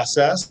the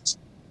process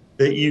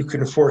that you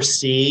can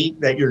foresee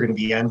that you're going to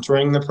be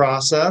entering the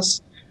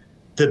process,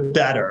 the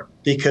better,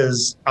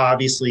 because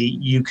obviously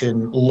you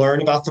can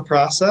learn about the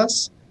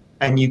process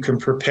and you can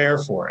prepare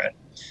for it.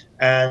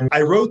 And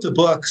I wrote the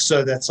book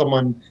so that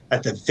someone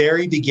at the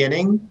very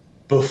beginning,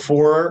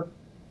 before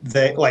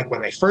they, like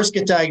when they first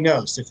get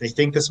diagnosed, if they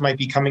think this might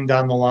be coming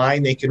down the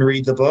line, they can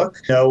read the book,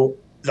 know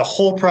the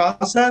whole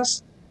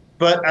process.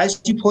 But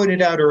as you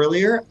pointed out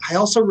earlier, I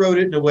also wrote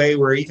it in a way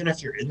where even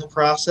if you're in the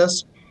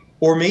process,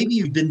 or maybe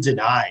you've been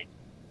denied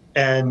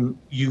and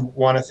you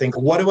want to think,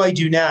 what do I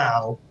do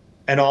now?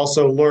 And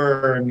also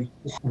learn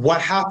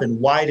what happened.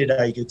 Why did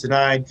I get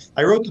denied?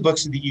 I wrote the book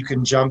so that you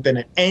can jump in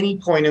at any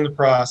point in the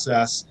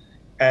process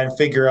and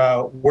figure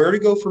out where to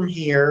go from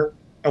here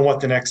and what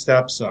the next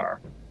steps are.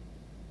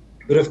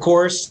 But of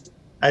course,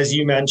 as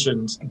you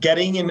mentioned,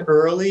 getting in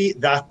early,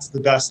 that's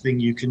the best thing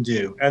you can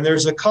do. And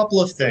there's a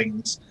couple of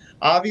things.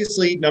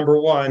 Obviously,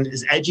 number one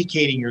is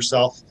educating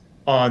yourself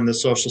on the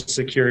Social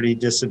Security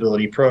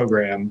disability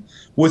program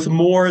with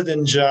more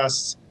than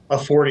just a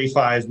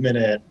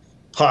 45-minute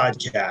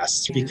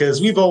podcast,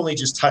 because we've only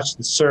just touched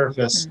the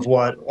surface of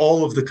what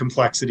all of the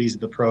complexities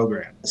of the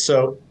program.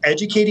 So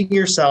educating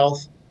yourself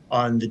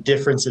on the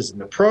differences in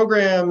the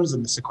programs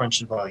and the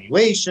sequential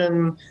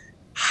evaluation,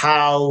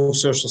 how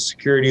Social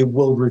Security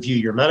will review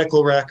your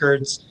medical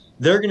records.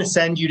 They're going to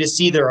send you to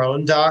see their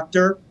own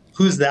doctor.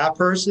 Who's that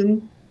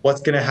person?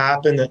 What's going to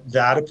happen at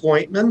that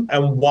appointment?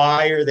 And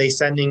why are they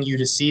sending you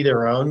to see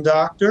their own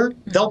doctor?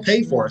 They'll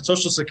pay for it.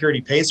 Social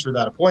Security pays for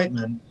that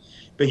appointment,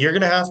 but you're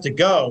going to have to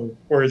go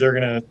or they're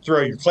going to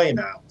throw your claim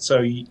out. So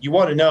you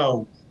want to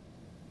know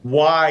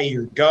why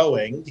you're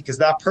going, because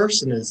that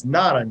person is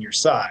not on your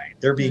side.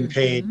 They're being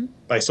paid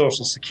by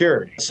Social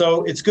Security.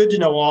 So it's good to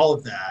know all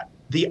of that.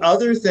 The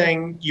other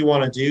thing you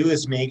want to do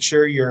is make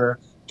sure you're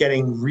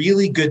getting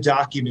really good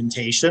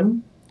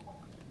documentation,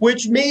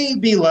 which may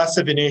be less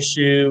of an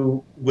issue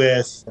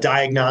with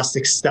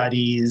diagnostic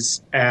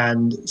studies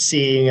and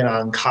seeing an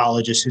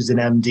oncologist who's an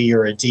MD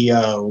or a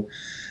DO.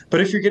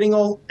 But if you're getting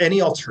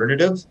any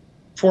alternative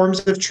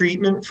forms of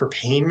treatment for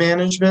pain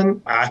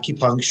management,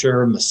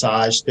 acupuncture,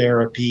 massage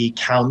therapy,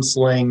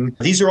 counseling,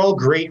 these are all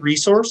great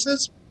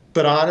resources.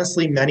 But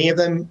honestly, many of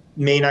them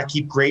may not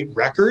keep great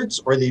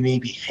records, or they may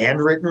be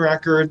handwritten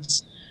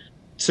records.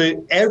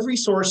 So every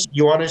source,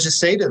 you want to just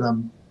say to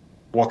them,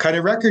 what kind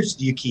of records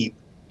do you keep?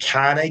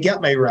 Can I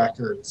get my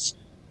records?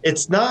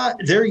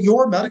 They're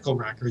your medical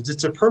records.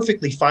 It's a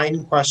perfectly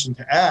fine question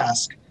to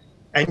ask.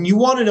 And you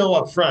want to know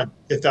up front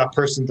if that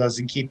person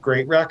doesn't keep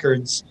great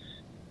records,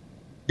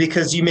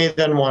 because you may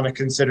then want to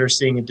consider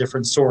seeing a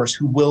different source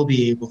who will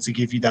be able to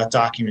give you that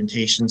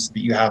documentation so that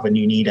you have when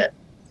you need it.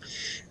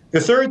 The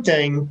third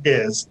thing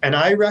is, and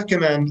I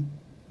recommend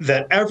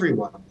that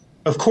everyone,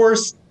 of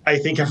course, I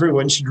think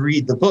everyone should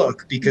read the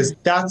book because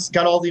that's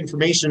got all the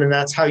information and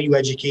that's how you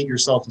educate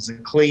yourself as a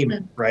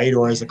claimant, right?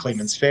 Or as a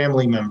claimant's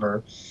family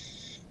member.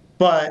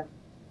 But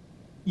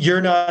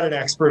you're not an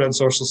expert on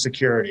Social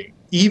Security.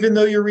 Even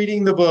though you're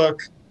reading the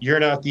book, you're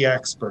not the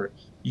expert.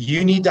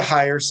 You need to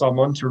hire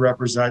someone to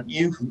represent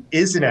you who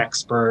is an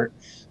expert,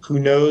 who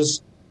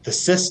knows the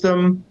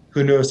system,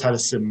 who knows how to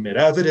submit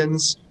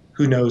evidence,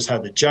 who knows how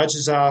the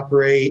judges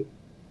operate.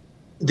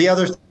 The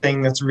other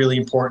thing that's really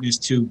important is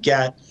to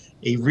get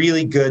a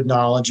really good,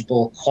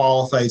 knowledgeable,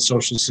 qualified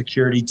Social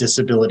Security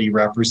disability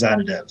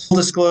representative. Full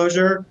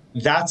disclosure,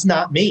 that's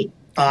not me.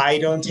 I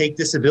don't take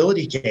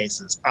disability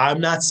cases.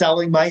 I'm not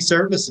selling my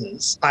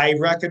services. I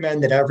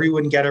recommend that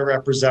everyone get a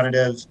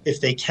representative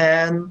if they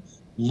can,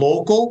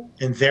 local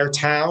in their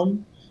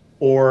town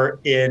or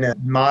in a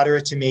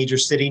moderate to major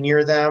city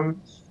near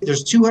them.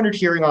 There's 200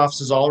 hearing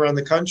offices all around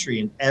the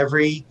country, and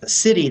every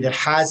city that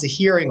has a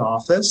hearing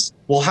office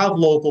will have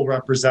local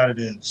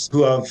representatives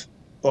who have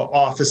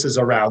offices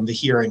around the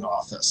hearing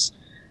office.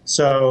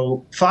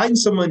 So find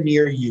someone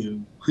near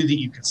you who that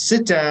you can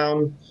sit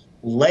down,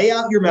 lay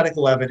out your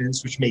medical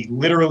evidence, which may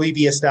literally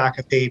be a stack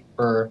of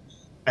paper,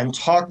 and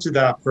talk to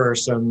that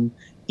person.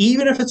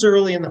 Even if it's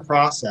early in the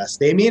process,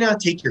 they may not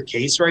take your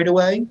case right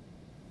away,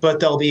 but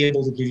they'll be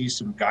able to give you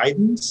some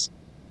guidance.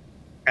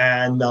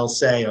 And they'll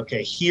say,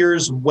 okay,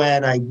 here's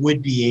when I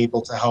would be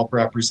able to help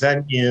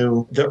represent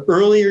you. The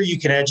earlier you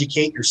can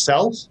educate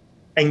yourself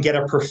and get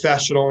a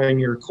professional in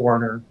your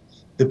corner,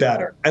 the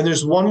better. And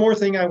there's one more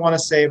thing I want to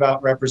say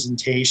about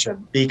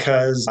representation,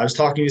 because I was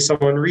talking to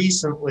someone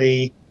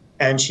recently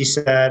and she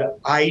said,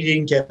 I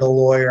didn't get a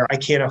lawyer. I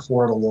can't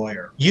afford a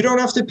lawyer. You don't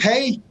have to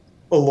pay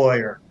a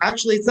lawyer.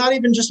 Actually, it's not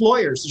even just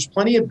lawyers. There's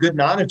plenty of good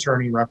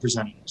non-attorney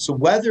representatives. So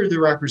whether the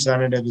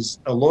representative is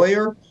a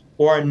lawyer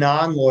or a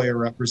non-lawyer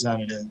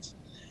representative,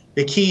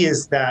 the key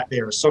is that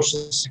they're a Social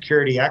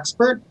Security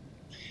expert.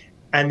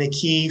 And the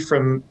key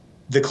from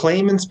the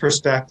claimant's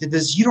perspective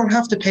is you don't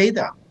have to pay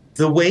them.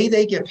 The way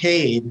they get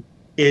paid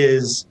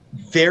is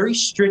very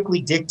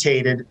strictly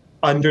dictated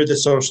under the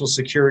Social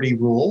Security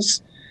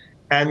rules.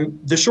 And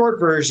the short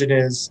version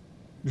is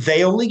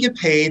they only get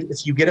paid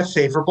if you get a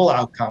favorable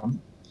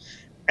outcome,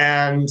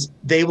 and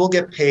they will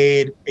get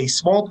paid a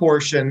small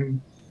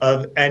portion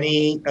of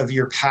any of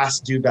your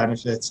past due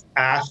benefits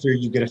after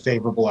you get a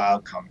favorable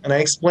outcome. And I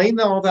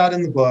explained all that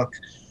in the book,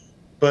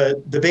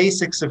 but the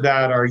basics of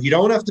that are you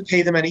don't have to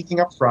pay them anything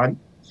up front.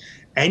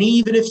 And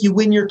even if you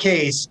win your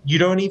case, you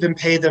don't even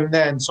pay them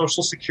then.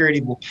 Social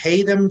Security will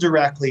pay them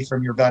directly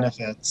from your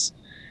benefits,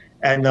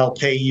 and they'll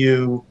pay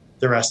you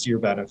the rest of your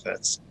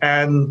benefits.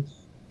 And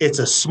it's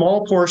a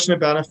small portion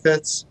of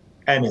benefits,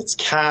 and it's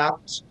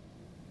capped.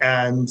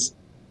 And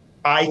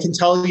I can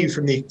tell you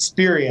from the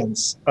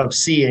experience of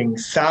seeing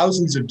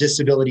thousands of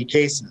disability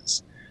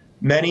cases,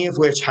 many of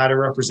which had a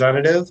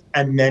representative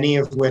and many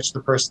of which the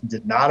person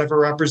did not have a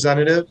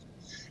representative,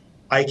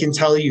 I can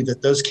tell you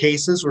that those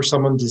cases where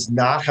someone does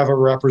not have a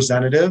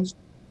representative,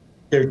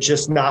 they're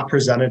just not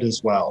presented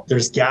as well.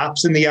 There's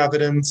gaps in the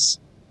evidence.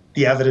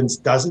 The evidence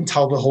doesn't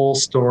tell the whole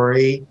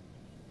story.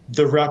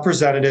 The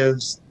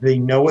representatives, they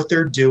know what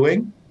they're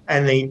doing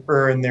and they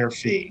earn their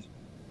fee.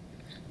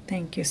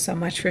 Thank you so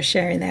much for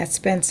sharing that,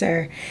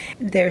 Spencer.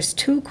 There's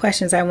two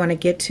questions I want to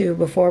get to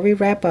before we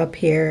wrap up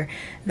here.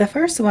 The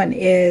first one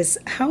is,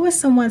 how is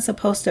someone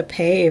supposed to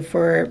pay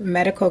for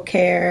medical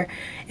care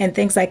and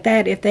things like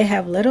that if they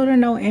have little or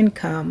no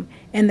income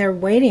and they're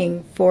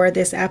waiting for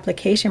this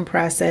application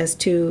process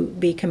to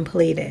be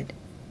completed?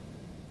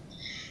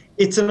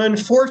 It's an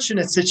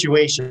unfortunate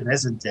situation,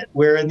 isn't it?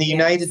 Where in the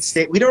United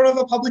States, we don't have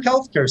a public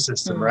health care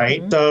system,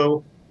 right?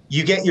 So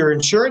you get your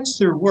insurance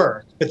through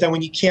work, but then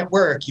when you can't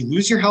work, you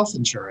lose your health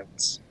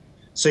insurance.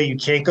 So you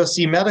can't go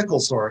see medical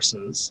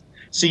sources.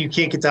 So you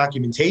can't get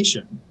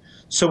documentation.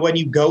 So when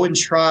you go and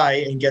try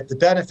and get the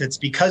benefits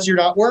because you're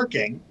not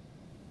working,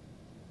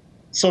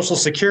 Social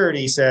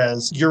Security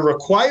says you're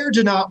required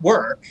to not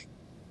work,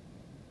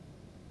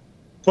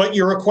 but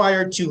you're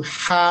required to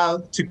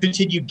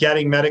continue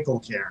getting medical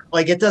care.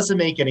 Like, it doesn't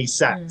make any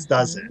sense,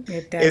 does it?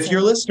 It doesn't. If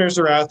your listeners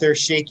are out there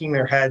shaking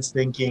their heads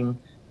thinking,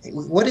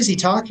 what is he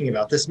talking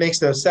about? This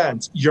makes no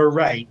sense. You're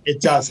right.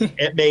 It doesn't.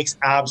 It makes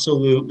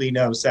absolutely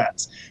no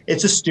sense.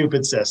 It's a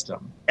stupid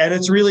system. And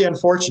it's really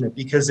unfortunate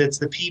because it's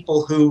the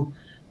people who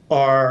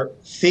are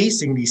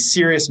facing these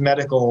serious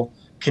medical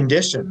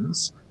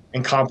conditions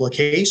and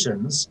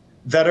complications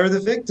that are the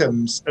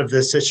victims of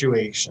this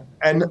situation.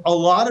 And a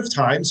lot of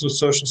times what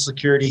Social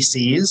Security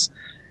sees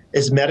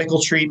is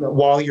medical treatment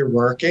while you're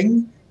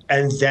working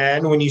And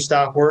then when you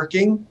stop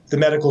working, the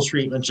medical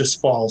treatment just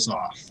falls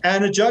off.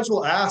 And a judge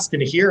will ask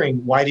in a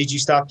hearing, why did you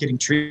stop getting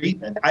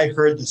treatment? I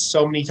heard this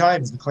so many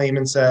times. The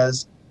claimant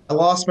says, I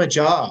lost my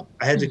job.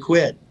 I had to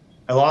quit.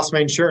 I lost my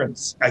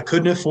insurance. I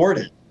couldn't afford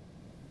it.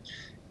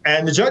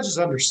 And the judges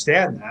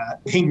understand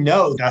that. They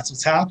know that's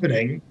what's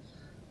happening.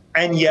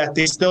 And yet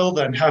they still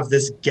then have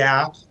this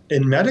gap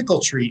in medical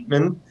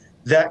treatment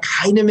that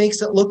kind of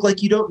makes it look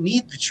like you don't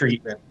need the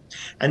treatment.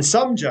 And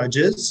some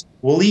judges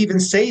will even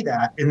say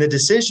that in the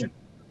decision,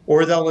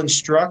 or they'll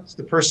instruct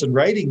the person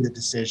writing the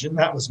decision.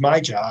 That was my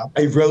job.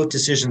 I wrote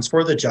decisions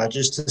for the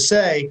judges to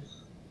say,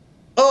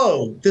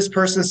 oh, this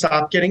person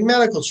stopped getting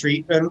medical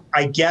treatment.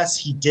 I guess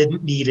he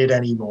didn't need it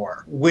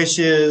anymore, which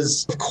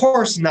is, of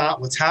course,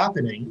 not what's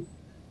happening.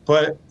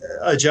 But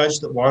a judge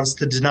that wants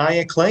to deny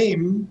a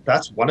claim,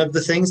 that's one of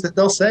the things that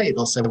they'll say.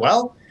 They'll say,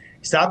 well,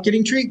 he stopped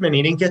getting treatment.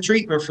 He didn't get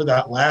treatment for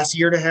that last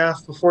year and a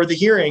half before the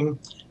hearing.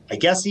 I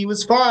guess he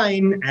was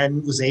fine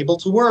and was able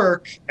to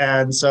work.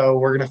 And so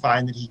we're going to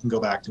find that he can go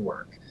back to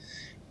work.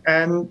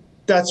 And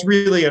that's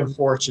really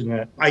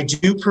unfortunate. I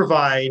do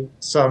provide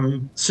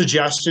some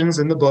suggestions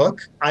in the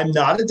book. I'm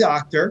not a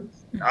doctor,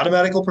 not a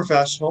medical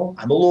professional.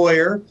 I'm a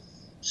lawyer.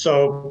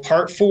 So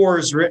part 4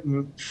 is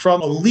written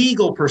from a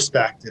legal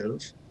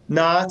perspective,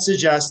 not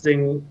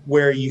suggesting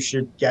where you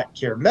should get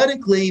care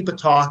medically, but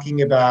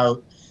talking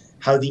about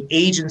how the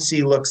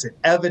agency looks at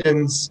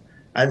evidence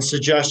and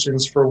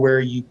suggestions for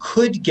where you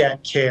could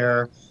get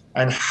care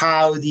and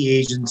how the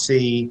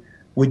agency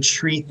would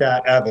treat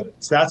that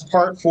evidence. That's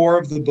part 4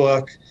 of the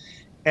book.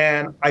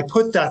 And I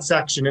put that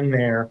section in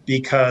there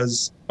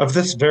because of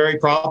this very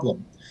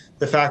problem.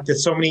 The fact that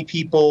so many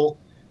people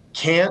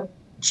can't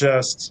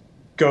just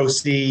go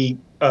see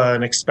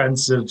an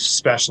expensive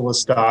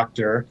specialist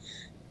doctor.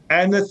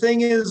 And the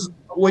thing is,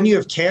 when you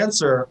have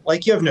cancer,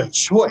 like, you have no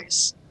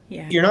choice.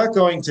 Yeah. You're not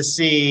going to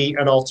see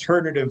an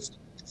alternative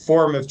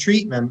form of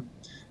treatment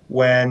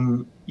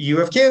when you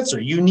have cancer.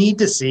 You need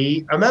to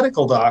see a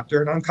medical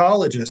doctor, an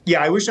oncologist.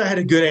 Yeah, I wish I had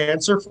a good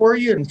answer for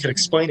you and could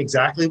explain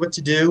exactly what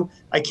to do.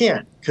 I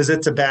can't, because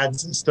it's a bad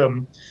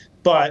system.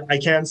 But I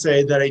can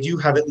say that I do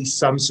have at least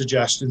some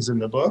suggestions in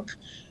the book,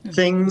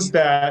 things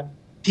that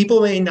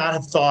people may not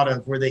have thought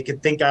of, where they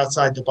could think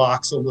outside the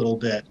box a little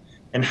bit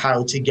and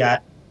how to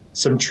get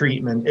some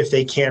treatment if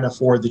they can't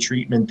afford the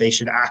treatment they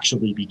should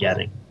actually be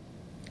getting.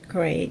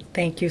 Great.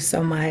 Thank you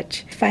so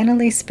much.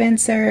 Finally,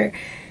 Spencer,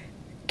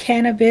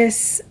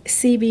 cannabis,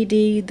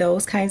 CBD,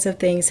 those kinds of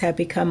things have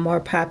become more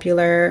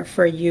popular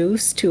for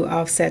use to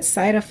offset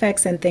side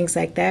effects and things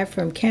like that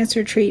from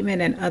cancer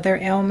treatment and other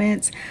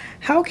ailments.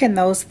 How can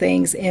those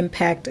things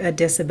impact a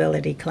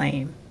disability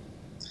claim?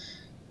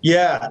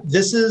 Yeah,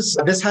 this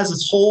has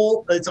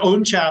its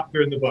own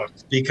chapter in the book,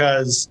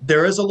 because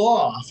there is a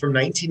law from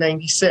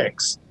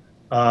 1996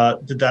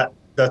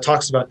 that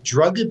talks about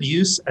drug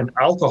abuse and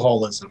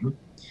alcoholism,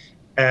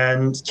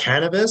 and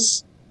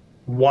cannabis,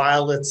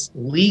 while it's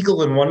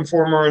legal in one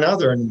form or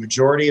another in the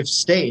majority of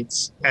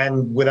states,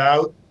 and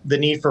without the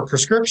need for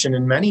prescription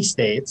in many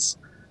states,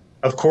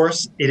 of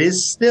course, it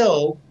is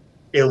still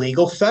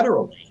illegal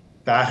federally.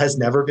 That has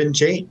never been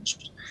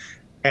changed.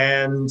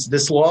 And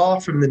this law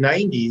from the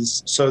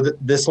 90s, so that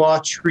this law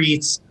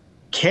treats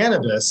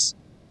cannabis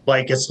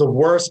like it's the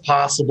worst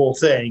possible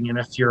thing. And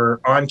if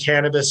you're on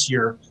cannabis,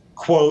 you're,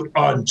 quote,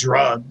 on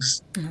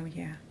drugs. Oh,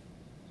 yeah.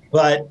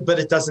 But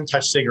it doesn't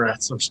touch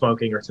cigarettes or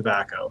smoking or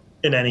tobacco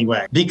in any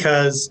way,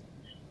 because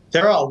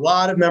there are a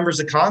lot of members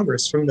of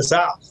Congress from the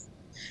South.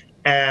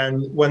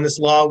 And when this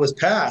law was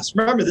passed,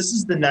 remember, this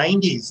is the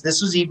 90s.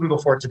 This was even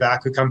before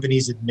tobacco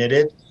companies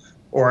admitted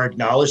or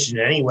acknowledged in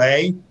any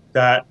way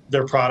that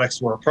their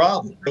products were a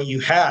problem. What you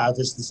have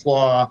is this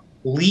law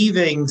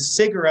leaving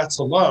cigarettes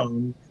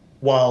alone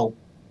while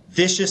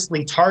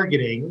viciously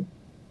targeting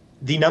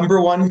the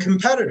number one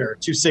competitor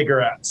to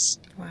cigarettes.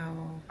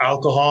 Wow.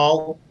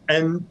 Alcohol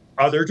and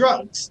other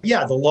drugs.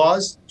 Yeah, the law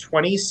is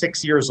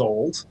 26 years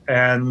old,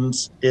 and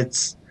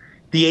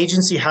the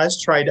agency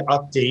has tried to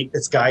update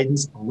its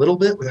guidance a little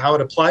bit with how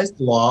it applies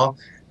the law,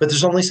 but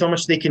there's only so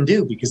much they can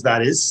do, because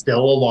that is still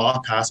a law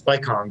passed by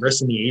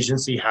Congress, and the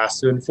agency has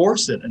to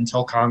enforce it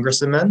until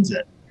Congress amends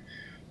it.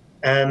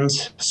 And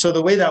so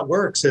the way that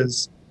works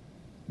is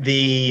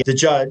the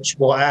judge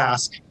will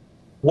ask,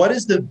 what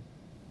is the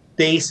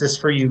basis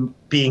for you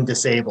being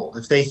disabled?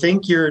 If they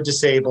think you're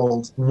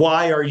disabled,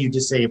 why are you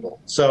disabled?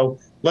 So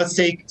let's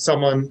take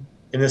someone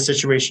in this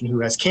situation who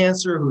has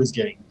cancer, who is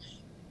getting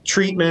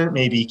treatment,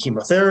 maybe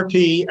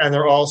chemotherapy, and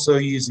they're also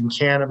using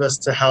cannabis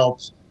to help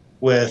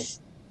with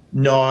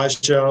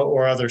nausea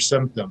or other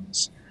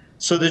symptoms.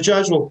 So the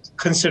judge will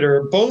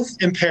consider both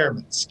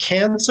impairments,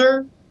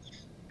 cancer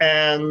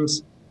and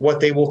what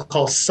they will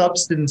call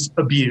substance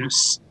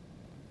abuse,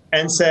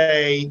 and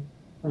say,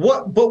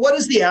 what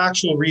is the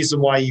actual reason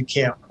why you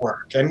can't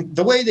work? And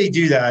the way they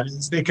do that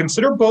is they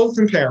consider both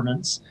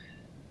impairments,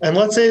 and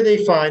let's say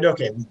they find,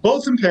 okay, with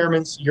both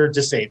impairments, you're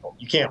disabled,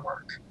 you can't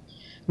work.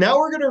 Now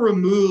we're going to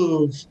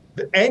remove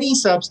any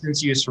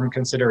substance use from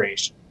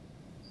consideration.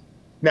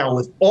 Now,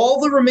 with all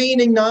the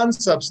remaining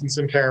non-substance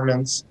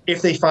impairments,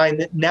 if they find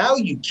that now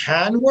you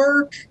can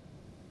work,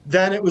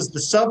 then it was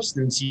the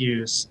substance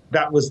use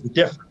that was the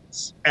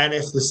difference. And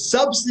if the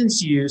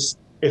substance use,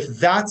 if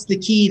that's the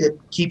key that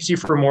keeps you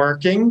from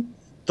working,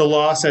 the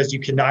law says you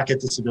cannot get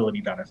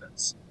disability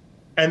benefits.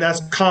 And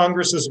that's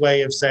Congress's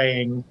way of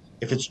saying,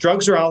 if it's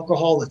drugs or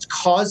alcohol that's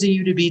causing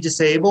you to be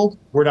disabled,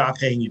 we're not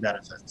paying you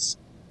benefits.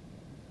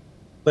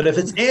 But if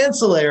it's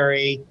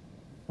ancillary,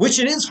 which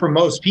it is for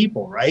most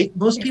people, right?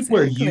 Most people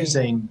are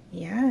using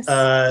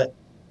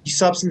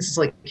substances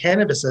like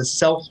cannabis as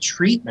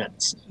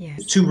self-treatment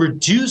to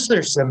reduce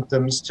their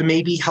symptoms, to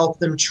maybe help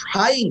them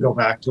try and go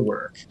back to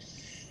work.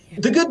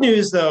 The good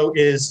news, though,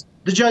 is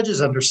the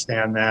judges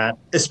understand that,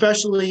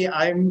 especially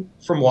I'm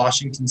from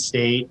Washington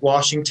State.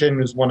 Washington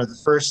was one of the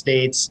first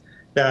states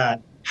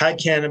that had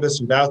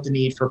cannabis without the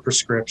need for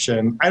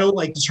prescription. I don't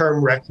like the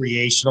term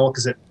recreational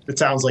because it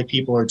sounds like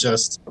people are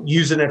just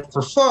using it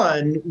for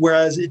fun,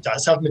 whereas it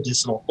does have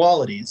medicinal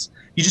qualities.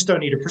 You just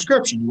don't need a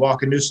prescription. You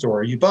walk into a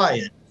store, you buy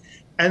it.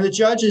 And the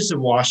judges in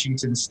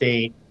Washington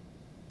State,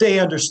 they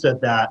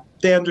understood that.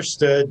 They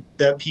understood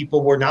that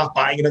people were not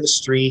buying it in the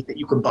street, that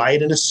you can buy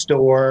it in a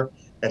store,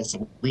 that it's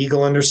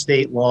illegal under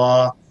state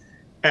law.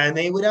 And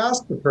they would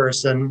ask the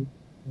person,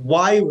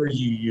 why were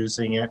you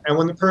using it? And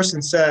when the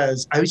person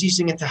says, I was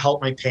using it to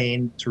help my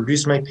pain, to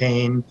reduce my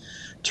pain,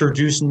 to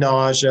reduce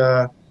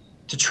nausea,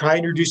 to try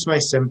and reduce my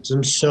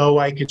symptoms so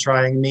I could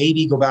try and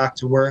maybe go back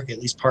to work, at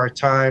least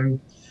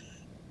part-time,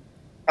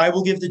 I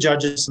will give the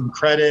judges some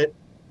credit.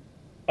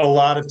 A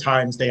lot of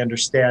times they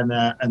understand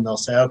that and they'll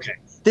say, okay,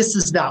 this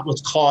is not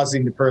what's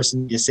causing the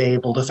person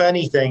disabled. If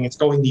anything, it's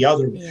going the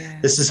other way. Yeah.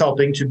 This is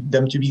helping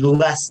them to be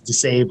less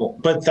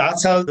disabled. But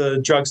that's how the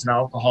drugs and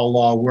alcohol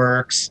law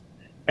works.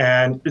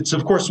 And it's,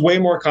 of course, way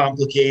more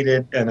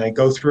complicated, and I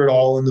go through it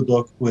all in the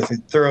book with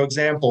thorough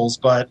examples,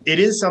 but it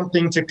is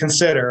something to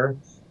consider.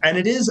 And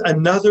it is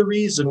another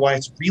reason why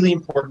it's really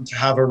important to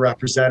have a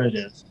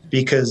representative,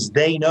 because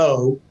they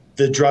know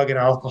the drug and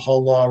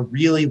alcohol law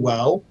really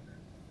well.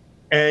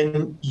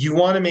 And you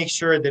want to make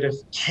sure that if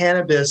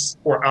cannabis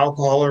or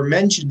alcohol are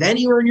mentioned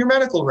anywhere in your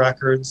medical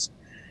records,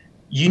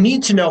 you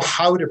need to know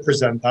how to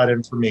present that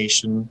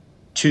information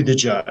to the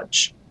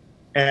judge.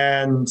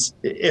 And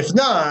if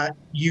not,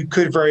 you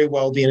could very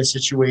well be in a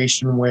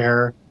situation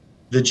where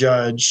the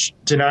judge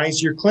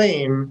denies your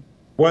claim,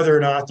 whether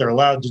or not they're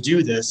allowed to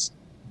do this,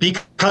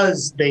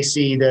 because they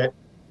see that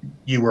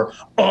you were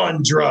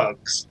on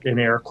drugs, in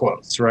air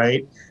quotes,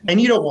 right? And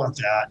you don't want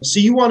that. So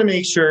you want to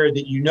make sure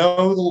that you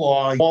know the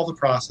law, all the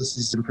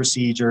processes and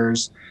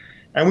procedures.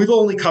 And we've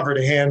only covered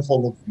a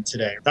handful of them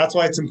today. That's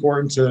why it's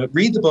important to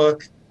read the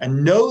book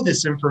and know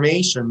this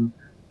information,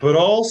 but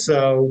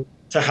also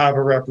to have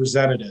a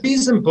representative. The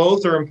reason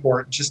both are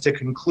important, just to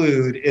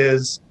conclude,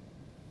 is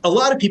a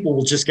lot of people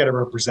will just get a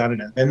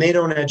representative and they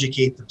don't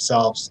educate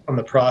themselves on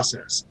the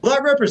process. Well,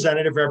 that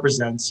representative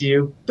represents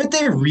you, but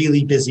they're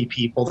really busy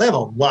people. They have a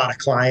lot of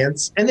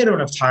clients and they don't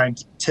have time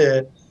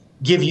to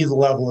give you the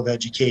level of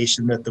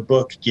education that the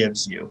book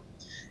gives you.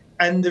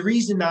 And the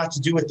reason not to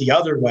do it the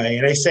other way,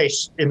 and I say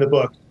in the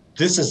book,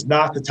 this is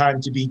not the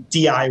time to be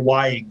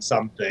DIYing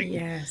something,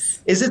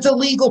 is it's a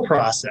legal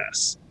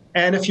process.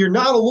 And if you're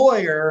not a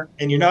lawyer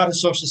and you're not a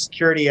Social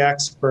Security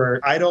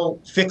expert, I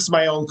don't fix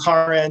my own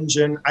car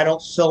engine. I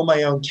don't fill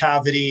my own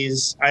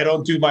cavities. I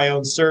don't do my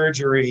own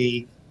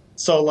surgery.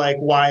 So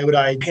why would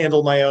I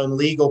handle my own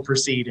legal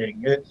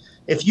proceeding?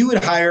 If you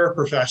would hire a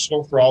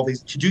professional for all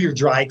these to do your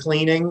dry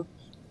cleaning,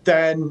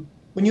 then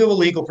when you have a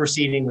legal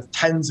proceeding with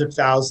tens of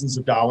thousands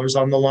of dollars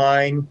on the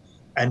line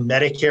and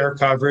Medicare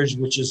coverage,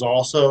 which is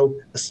also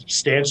a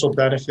substantial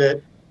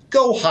benefit,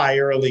 go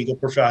hire a legal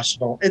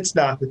professional. It's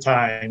not the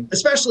time,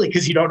 especially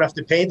because you don't have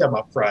to pay them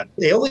up front.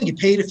 They only get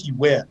paid if you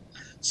win.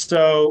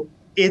 So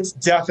it's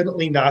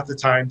definitely not the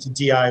time to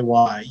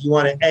DIY. You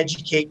want to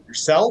educate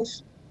yourself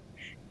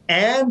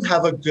and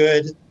have a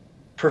good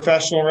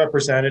professional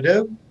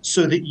representative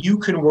so that you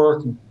can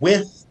work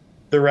with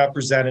the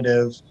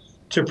representative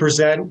to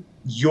present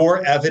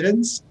your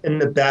evidence in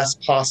the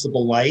best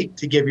possible light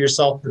to give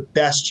yourself the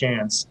best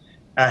chance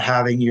at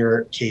having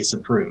your case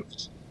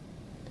approved.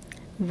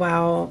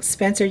 Wow,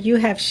 Spencer, you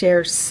have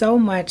shared so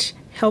much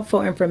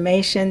helpful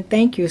information.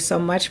 Thank you so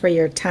much for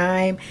your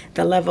time,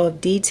 the level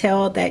of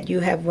detail that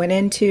you have went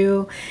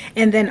into,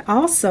 and then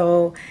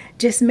also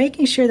just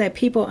making sure that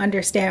people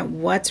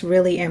understand what's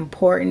really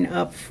important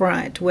up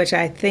front, which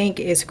I think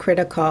is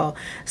critical.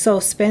 So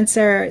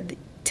Spencer,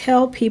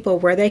 tell people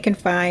where they can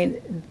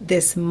find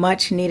this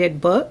much needed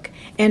book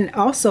and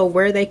also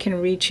where they can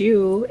reach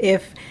you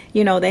if,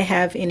 they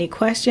have any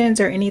questions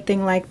or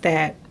anything like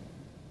that.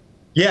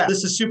 Yeah,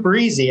 this is super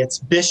easy. It's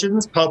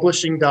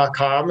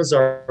bishenspublishing.com is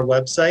our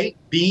website,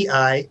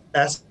 BISHINS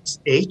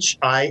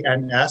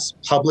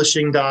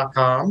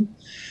publishing.com.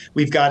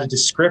 We've got a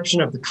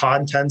description of the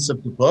contents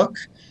of the book.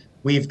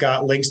 We've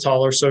got links to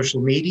all our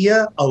social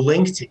media, a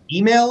link to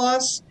email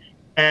us,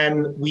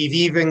 and we've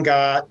even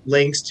got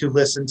links to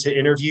listen to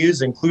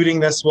interviews, including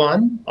this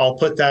one. I'll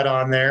put that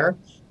on there.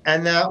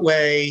 And that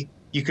way,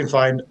 You can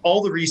find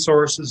all the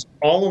resources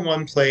all in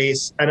one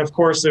place. And of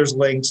course, there's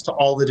links to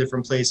all the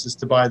different places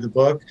to buy the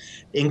book,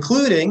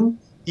 including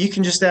you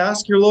can just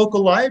ask your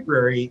local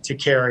library to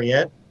carry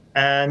it,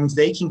 and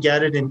they can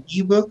get it in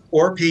ebook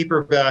or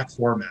paperback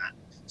format.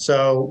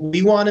 So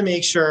we want to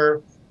make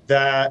sure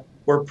that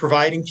we're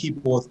providing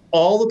people with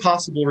all the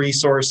possible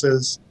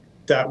resources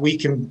that we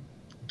can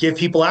give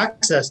people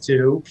access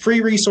to,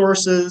 free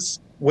resources,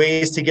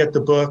 ways to get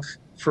the book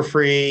for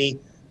free.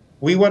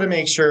 We want to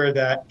make sure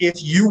that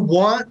if you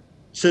want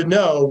to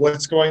know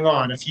what's going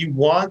on, if you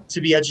want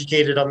to be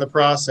educated on the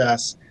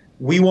process,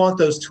 we want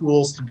those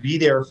tools to be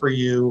there for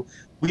you.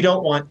 We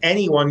don't want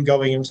anyone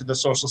going into the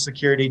Social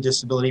Security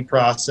disability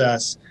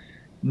process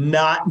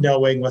not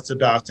knowing what's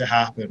about to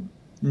happen.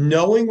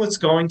 Knowing what's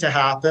going to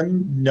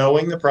happen,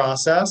 knowing the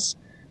process,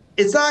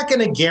 it's not going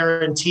to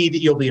guarantee that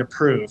you'll be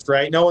approved,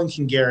 right? No one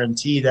can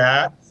guarantee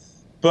that,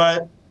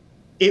 but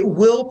it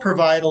will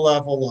provide a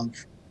level of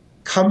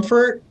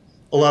comfort,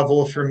 a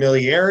level of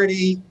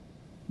familiarity,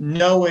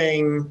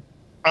 knowing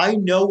I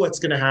know what's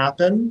going to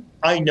happen.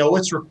 I know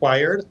what's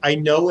required. I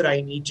know what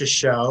I need to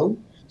show.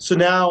 So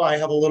now I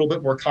have a little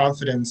bit more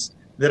confidence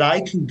that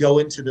I can go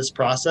into this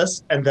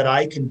process and that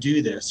I can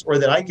do this, or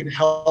that I can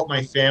help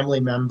my family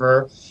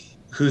member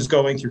who's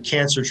going through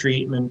cancer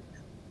treatment.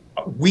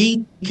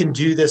 We can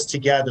do this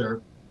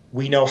together.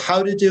 We know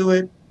how to do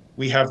it.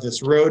 We have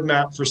this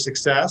roadmap for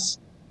success.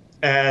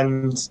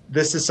 And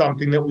this is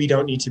something that we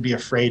don't need to be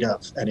afraid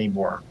of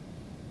anymore.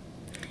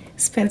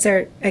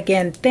 Spencer,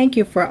 again, thank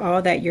you for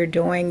all that you're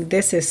doing.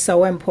 This is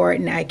so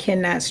important. I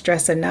cannot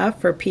stress enough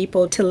for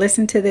people to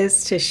listen to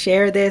this, to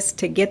share this,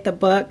 to get the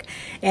book,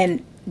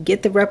 and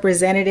get the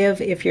representative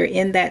if you're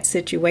in that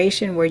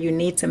situation where you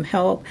need some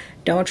help.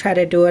 Don't try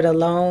to do it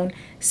alone.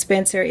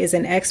 Spencer is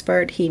an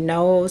expert. He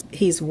knows.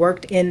 He's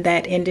worked in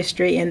that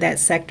industry, in that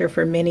sector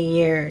for many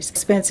years.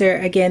 Spencer,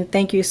 again,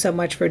 thank you so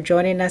much for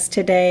joining us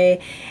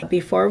today.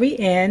 Before we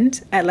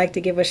end, I'd like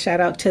to give a shout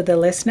out to the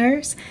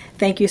listeners.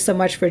 Thank you so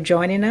much for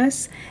joining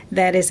us.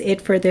 That is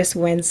it for this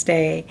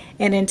Wednesday.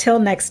 And until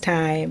next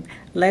time,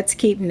 let's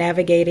keep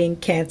navigating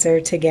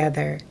cancer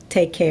together.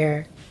 Take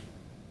care.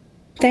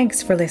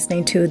 Thanks for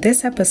listening to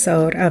this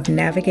episode of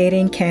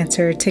Navigating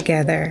Cancer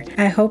Together.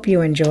 I hope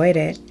you enjoyed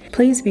it.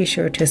 Please be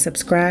sure to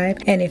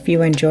subscribe, and if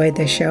you enjoyed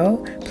the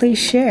show, please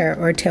share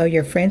or tell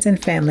your friends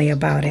and family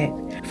about it.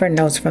 For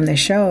notes from the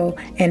show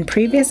and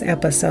previous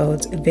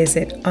episodes,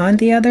 visit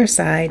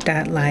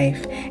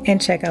ontheotherside.life and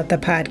check out the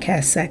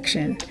podcast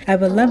section. I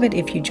would love it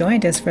if you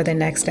joined us for the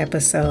next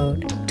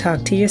episode.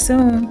 Talk to you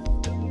soon.